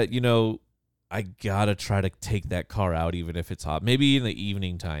learning that, I gotta try to take that car out even if it's hot. Maybe in the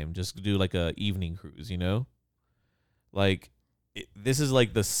evening time, just do like a evening cruise, Like, this is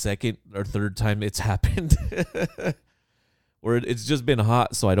like the second or third time it's happened where it's just been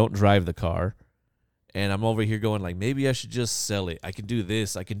hot, so I don't drive the car. And I'm over here going like, maybe I should just sell it. I can do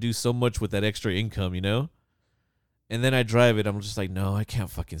this. I can do so much with that extra income, And then I drive it. I'm just like, no, I can't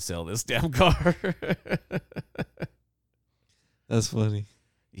fucking sell this damn car. That's funny.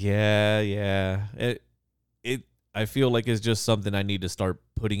 Yeah. I feel like it's just something I need to start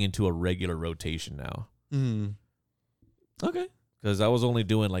putting into a regular rotation now. Mm. Okay. Because I was only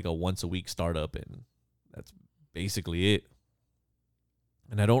doing like a once a week startup, and that's basically it.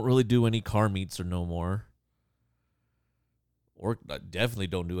 And I don't really do any car meets or no more. Or I definitely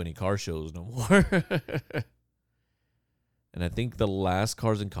don't do any car shows no more. And I think the last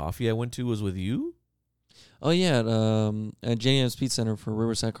Cars and Coffee I went to was with you. Oh, yeah. At JM's Pizza Center for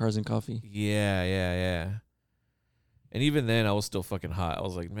Riverside Cars and Coffee. Yeah. And even then, I was still fucking hot. I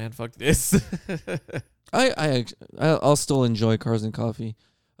was like, man, fuck this. I'll still enjoy Cars and Coffee.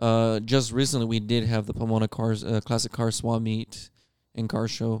 Just recently, we did have the Pomona Cars Classic Car Swap Meet and Car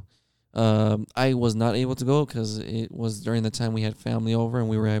Show. I was not able to go because it was during the time we had family over and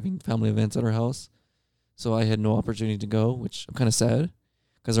we were having family events at our house. So I had no opportunity to go, which I'm kind of sad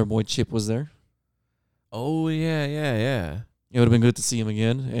because our boy Chip was there. Oh, yeah. It would have been good to see him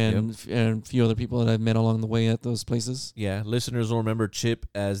again and a few other people that I've met along the way at those places. Yeah, listeners will remember Chip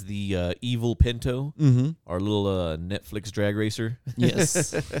as the evil Pinto, our little Netflix drag racer.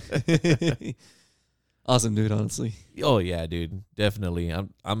 Yes. Awesome dude, honestly. Oh yeah, dude, definitely.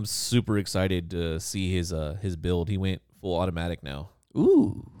 I'm super excited to see his build. He went full automatic now.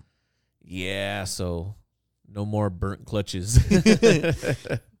 Ooh. Yeah, so no more burnt clutches.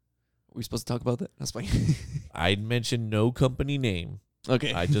 Are we supposed to talk about that? That's fine. I mentioned no company name.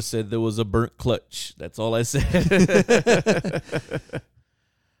 Okay. I just said there was a burnt clutch. That's all I said.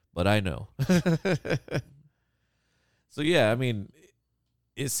 But I know. So yeah, I mean,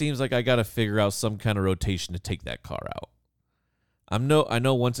 it seems like I got to figure out some kind of rotation to take that car out. I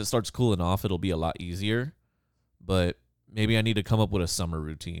know once it starts cooling off, it'll be a lot easier, but maybe I need to come up with a summer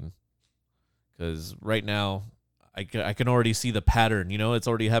routine. Because right now, I can already see the pattern. It's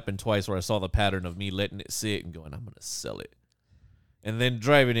already happened twice where I saw the pattern of me letting it sit and going, I'm going to sell it. And then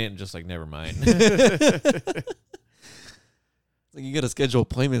driving it and just like, never mind. It's like you got to schedule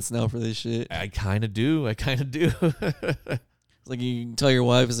appointments now for this shit. I kind of do. It's like you can tell your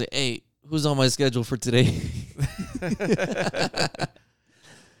wife and say, hey, who's on my schedule for today?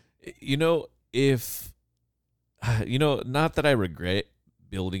 Not that I regret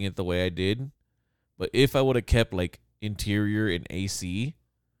building it the way I did, but if I would have kept like interior and AC,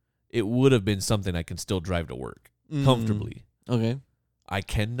 it would have been something I can still drive to work comfortably. Okay. I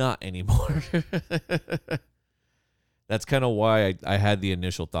cannot anymore. That's kind of why I had the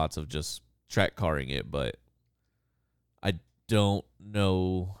initial thoughts of just track carring it, but I don't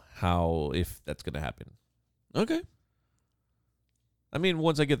know if that's going to happen. Okay. I mean,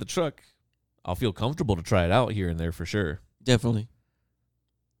 once I get the truck, I'll feel comfortable to try it out here and there for sure. Definitely.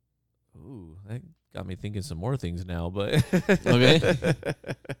 Ooh, that got me thinking some more things now, but Okay.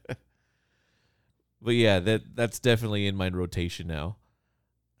 But yeah, that's definitely in my rotation now.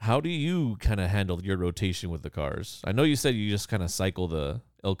 How do you kind of handle your rotation with the cars? I know you said you just kind of cycle the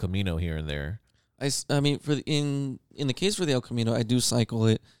El Camino here and there. I mean, in the case for the El Camino, I do cycle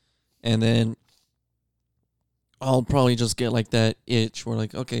it, and then I'll probably just get like that itch where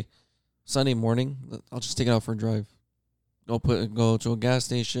like, okay, Sunday morning, I'll just take it out for a drive. Go to a gas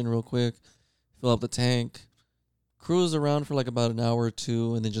station real quick, fill up the tank, cruise around for like about an hour or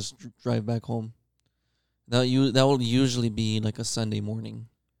two, and then just drive back home. That will usually be like a Sunday morning.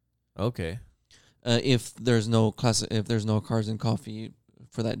 Okay. If there's no cars and coffee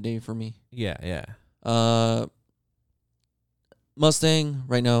for that day for me. Yeah. Mustang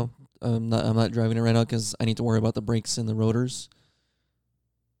right now. I'm not driving it right now because I need to worry about the brakes and the rotors.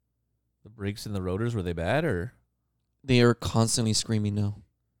 The brakes and the rotors, were they bad or? They are constantly screaming now,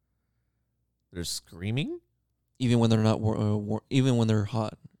 They're screaming? even when they're not even when they're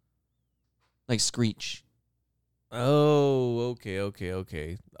hot, like screech. Oh,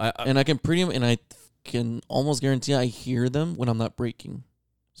 okay. And I can almost guarantee I hear them when I'm not braking.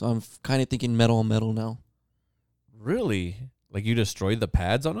 So I'm kind of thinking metal on metal now. Really? Like you destroyed the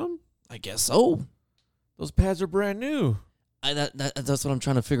pads on them? I guess so. Those pads are brand new. That's what I'm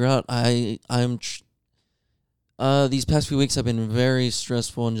trying to figure out. These past few weeks have been very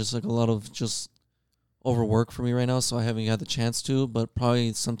stressful and just like a lot of just overwork for me right now, so I haven't had the chance to, but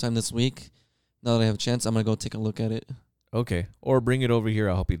probably sometime this week, now that I have a chance, I'm going to go take a look at it. Okay. Or bring it over here.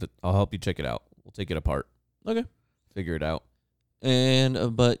 I'll help you check it out. We'll take it apart. Okay. Figure it out.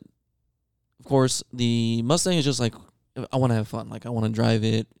 And but of course, the Mustang is just like I want to have fun. Like I want to drive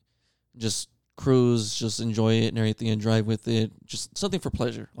it, just cruise, just enjoy it and everything and drive with it. Just something for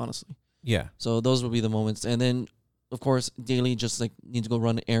pleasure, honestly. Yeah. So those will be the moments. And then, of course, daily, just like need to go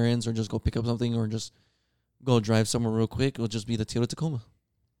run errands or just go pick up something or just go drive somewhere real quick. It'll just be the Toyota Tacoma.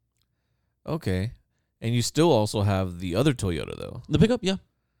 Okay. And you still also have the other Toyota, though. The pickup, yeah.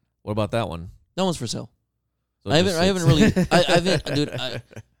 What about that one? That one's for sale. So I haven't really,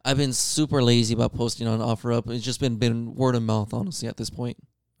 I've been super lazy about posting on OfferUp. It's just been word of mouth, honestly, at this point.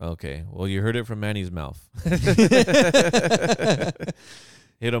 Okay. Well, you heard it from Manny's mouth.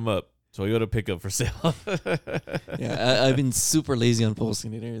 Hit him up. Toyota pickup for sale. Yeah, I've been super lazy on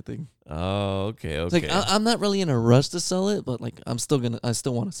posting it and everything. Oh, okay. It's like I'm not really in a rush to sell it, but like I still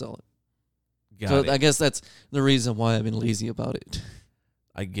want to sell it. Got it. I guess that's the reason why I've been lazy about it.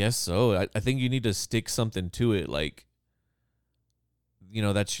 I guess so. I think you need to stick something to it, like, you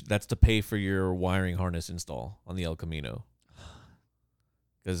know, that's to pay for your wiring harness install on the El Camino.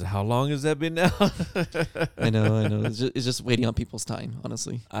 Because how long has that been now? I know. It's just waiting on people's time,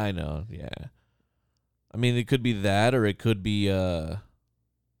 honestly. I know, yeah. I mean, it could be that, or it could be a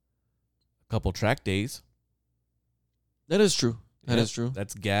couple track days. That is true. That is true.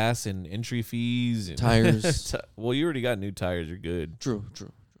 That's gas and entry fees. And Tires. Well, you already got new tires. You're good. True.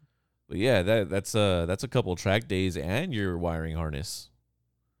 But yeah, that's a couple track days and your wiring harness.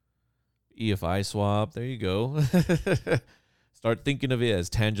 EFI swap. There you go. Start thinking of it as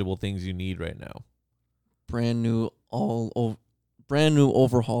tangible things you need right now. Brand new overhaul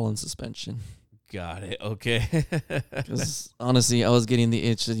and suspension. Got it. Okay. Because honestly, I was getting the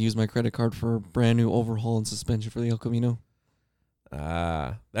itch to use my credit card for a brand new overhaul and suspension for the El Camino.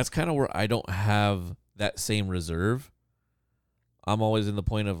 That's kind of where I don't have that same reserve. I'm always in the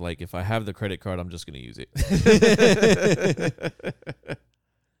point of like, if I have the credit card, I'm just going to use it.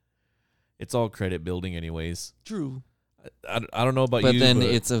 It's all credit building anyways. True. I don't know about but you. Then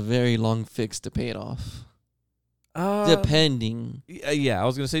it's a very long fix to pay it off. Depending. Yeah, I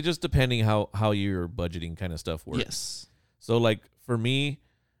was going to say just depending how your budgeting kind of stuff works. Yes. So like for me,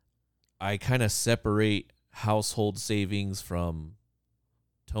 I kind of separate household savings from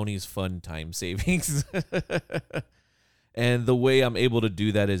Tony's fun time savings. And the way I'm able to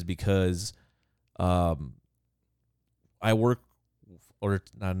do that is because I work, or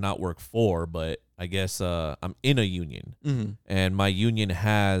not work for, but I guess I'm in a union. Mm-hmm. And my union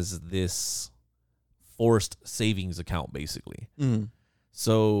has this forced savings account, basically. Mm-hmm.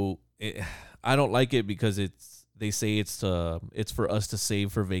 So I don't like it because they say it's for us to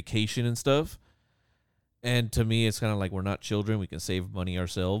save for vacation and stuff. And to me, it's kind of like we're not children. We can save money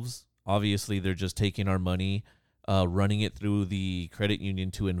ourselves. Obviously, they're just taking our money, running it through the credit union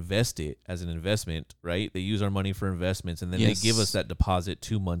to invest it as an investment, right? They use our money for investments, and then they give us that deposit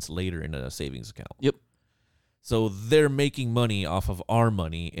 2 months later in a savings account. Yep. So they're making money off of our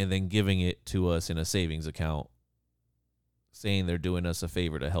money and then giving it to us in a savings account, saying they're doing us a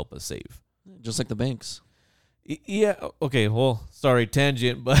favor to help us save. just like the banks. Yeah. Okay. Well, sorry,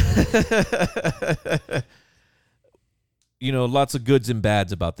 tangent, but lots of goods and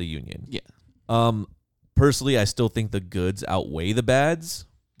bads about the union. Yeah. Personally, I still think the goods outweigh the bads,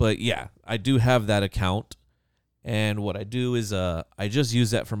 but yeah, I do have that account, and what I do is I just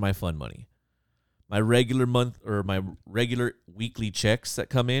use that for my fun money. My regular month or my regular weekly checks that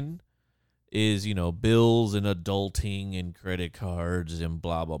come in is bills and adulting and credit cards and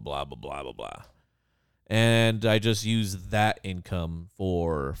blah blah blah blah blah blah blah. And I just use that income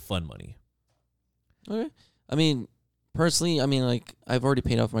for fun money. Okay. I mean, personally, like I've already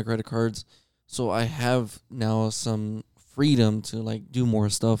paid off my credit cards, so I have now some freedom to like do more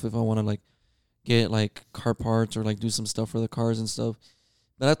stuff if I want to like get like car parts or like do some stuff for the cars and stuff.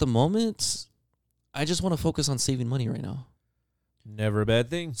 But at the moment, I just want to focus on saving money right now. Never a bad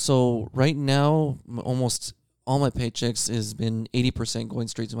thing. So right now, almost all my paychecks has been 80% going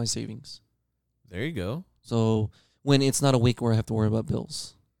straight to my savings. There you go. So when it's not a week where I have to worry about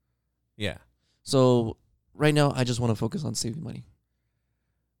bills. Yeah. So right now, I just want to focus on saving money.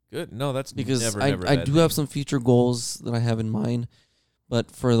 Good. No, that's because never I a bad do thing. have some future goals that I have in mind,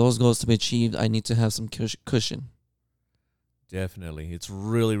 but for those goals to be achieved, I need to have some cushion. Definitely. It's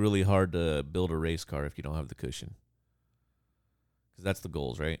really, really hard to build a race car if you don't have the cushion. Because that's the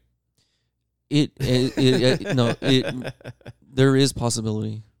goals, right? There is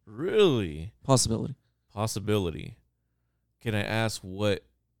possibility. Really? Possibility. Can I ask what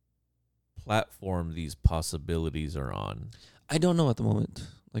platform these possibilities are on? I don't know at the moment.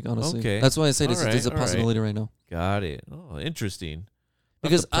 Like, honestly. Okay. That's why I said it's a all possibility right now. Got it. Oh, interesting.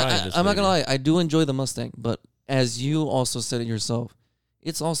 Because I'm not going to lie. I do enjoy the Mustang, but as you also said it yourself,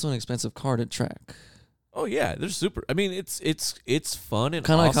 it's also an expensive car to track. Oh yeah, they're super. I mean, it's fun and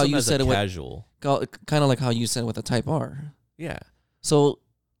kind of awesome like how you as said a it casual. Kind of like how you said with the Type R. Yeah. So,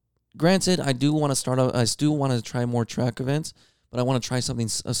 granted, I do want to start out. I still want to try more track events, but I want to try something.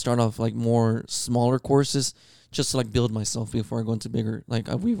 Start off like more smaller courses, just to like build myself before I go into bigger. Like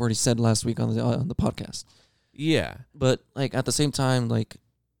we've already said last week on the podcast. Yeah. But like at the same time, like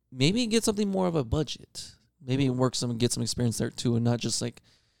maybe get something more of a budget. Maybe get some experience there too, and not just like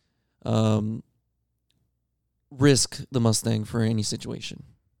risk the Mustang for any situation.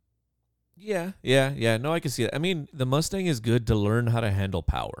 Yeah. No, I can see that. I mean, the Mustang is good to learn how to handle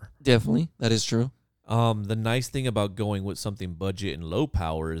power. Definitely, that is true. The nice thing about going with something budget and low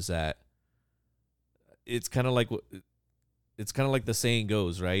power is that it's kind of like the saying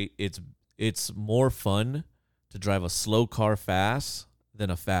goes, right? It's more fun to drive a slow car fast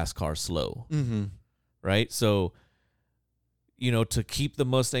than a fast car slow. Mm-hmm. Right? So, to keep the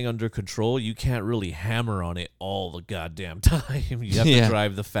Mustang under control, you can't really hammer on it all the goddamn time. You have to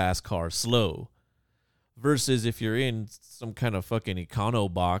drive the fast car slow. Versus if you're in some kind of fucking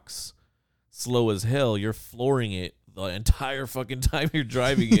econo box, slow as hell, you're flooring it the entire fucking time you're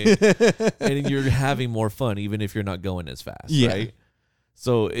driving it. And you're having more fun, even if you're not going as fast, right?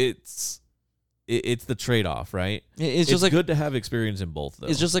 So it's the trade-off, right? It's just like good to have experience in both, though.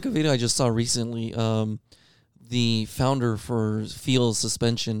 It's just like a video I just saw recently. The founder for Feels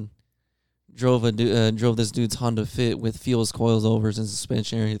Suspension drove this dude's Honda Fit with Feels coilovers and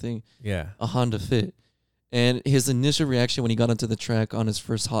suspension and everything. Yeah, a Honda Fit, and his initial reaction when he got onto the track on his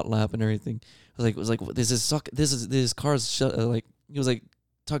first hot lap and everything was like this car's like he was like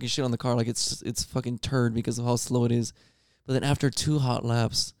talking shit on the car like it's fucking turd because of how slow it is. But then after 2 hot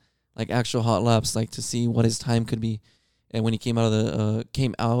laps, like actual hot laps, like to see what his time could be, and when he came out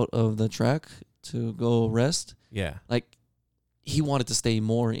of the track to go rest, like he wanted to stay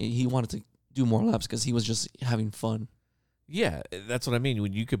more. He wanted to do more laps because he was just having fun. Yeah, that's what I mean.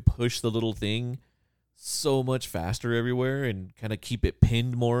 When you could push the little thing so much faster everywhere and kind of keep it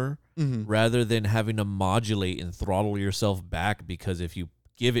pinned more, rather than having to modulate and throttle yourself back, because if you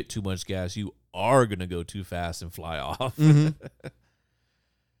give it too much gas, you are going to go too fast and fly off.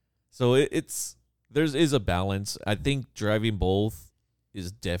 So there is a balance. I think driving both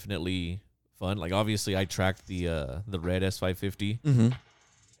is definitely fun. Like obviously I tracked the red S550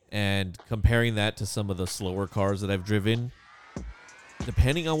 and comparing that to some of the slower cars that I've driven,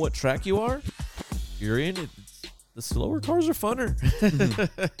 depending on what track you're in, the slower cars are funner.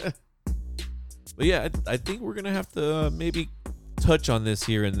 But yeah, I think we're going to have to maybe touch on this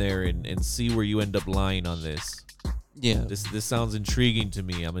here and there and see where you end up lying on this. Yeah. This sounds intriguing to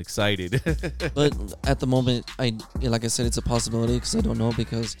me. I'm excited. But at the moment, like I said, it's a possibility because I don't know,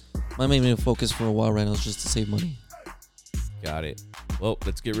 because my main focus for a while right now is just to save money. Got it. Well,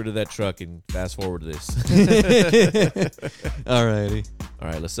 let's get rid of that truck and fast forward this. Alrighty. All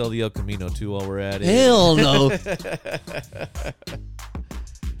right, let's sell the El Camino too while we're at it. Hell no.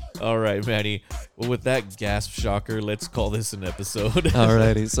 All right, Manny. Well, with that gasp shocker, let's call this an episode.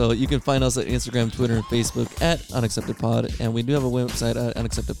 Alrighty, so you can find us at Instagram, Twitter, and Facebook at UnacceptedPod, and we do have a website at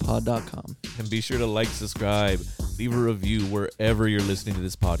unacceptedpod.com. And be sure to like, subscribe, leave a review wherever you're listening to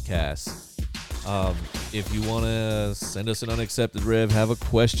this podcast. If you want to send us an Unaccepted Rev, have a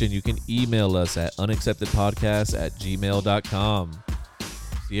question, you can email us at unacceptedpodcast@gmail.com.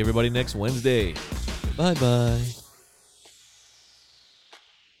 See everybody next Wednesday. Bye-bye.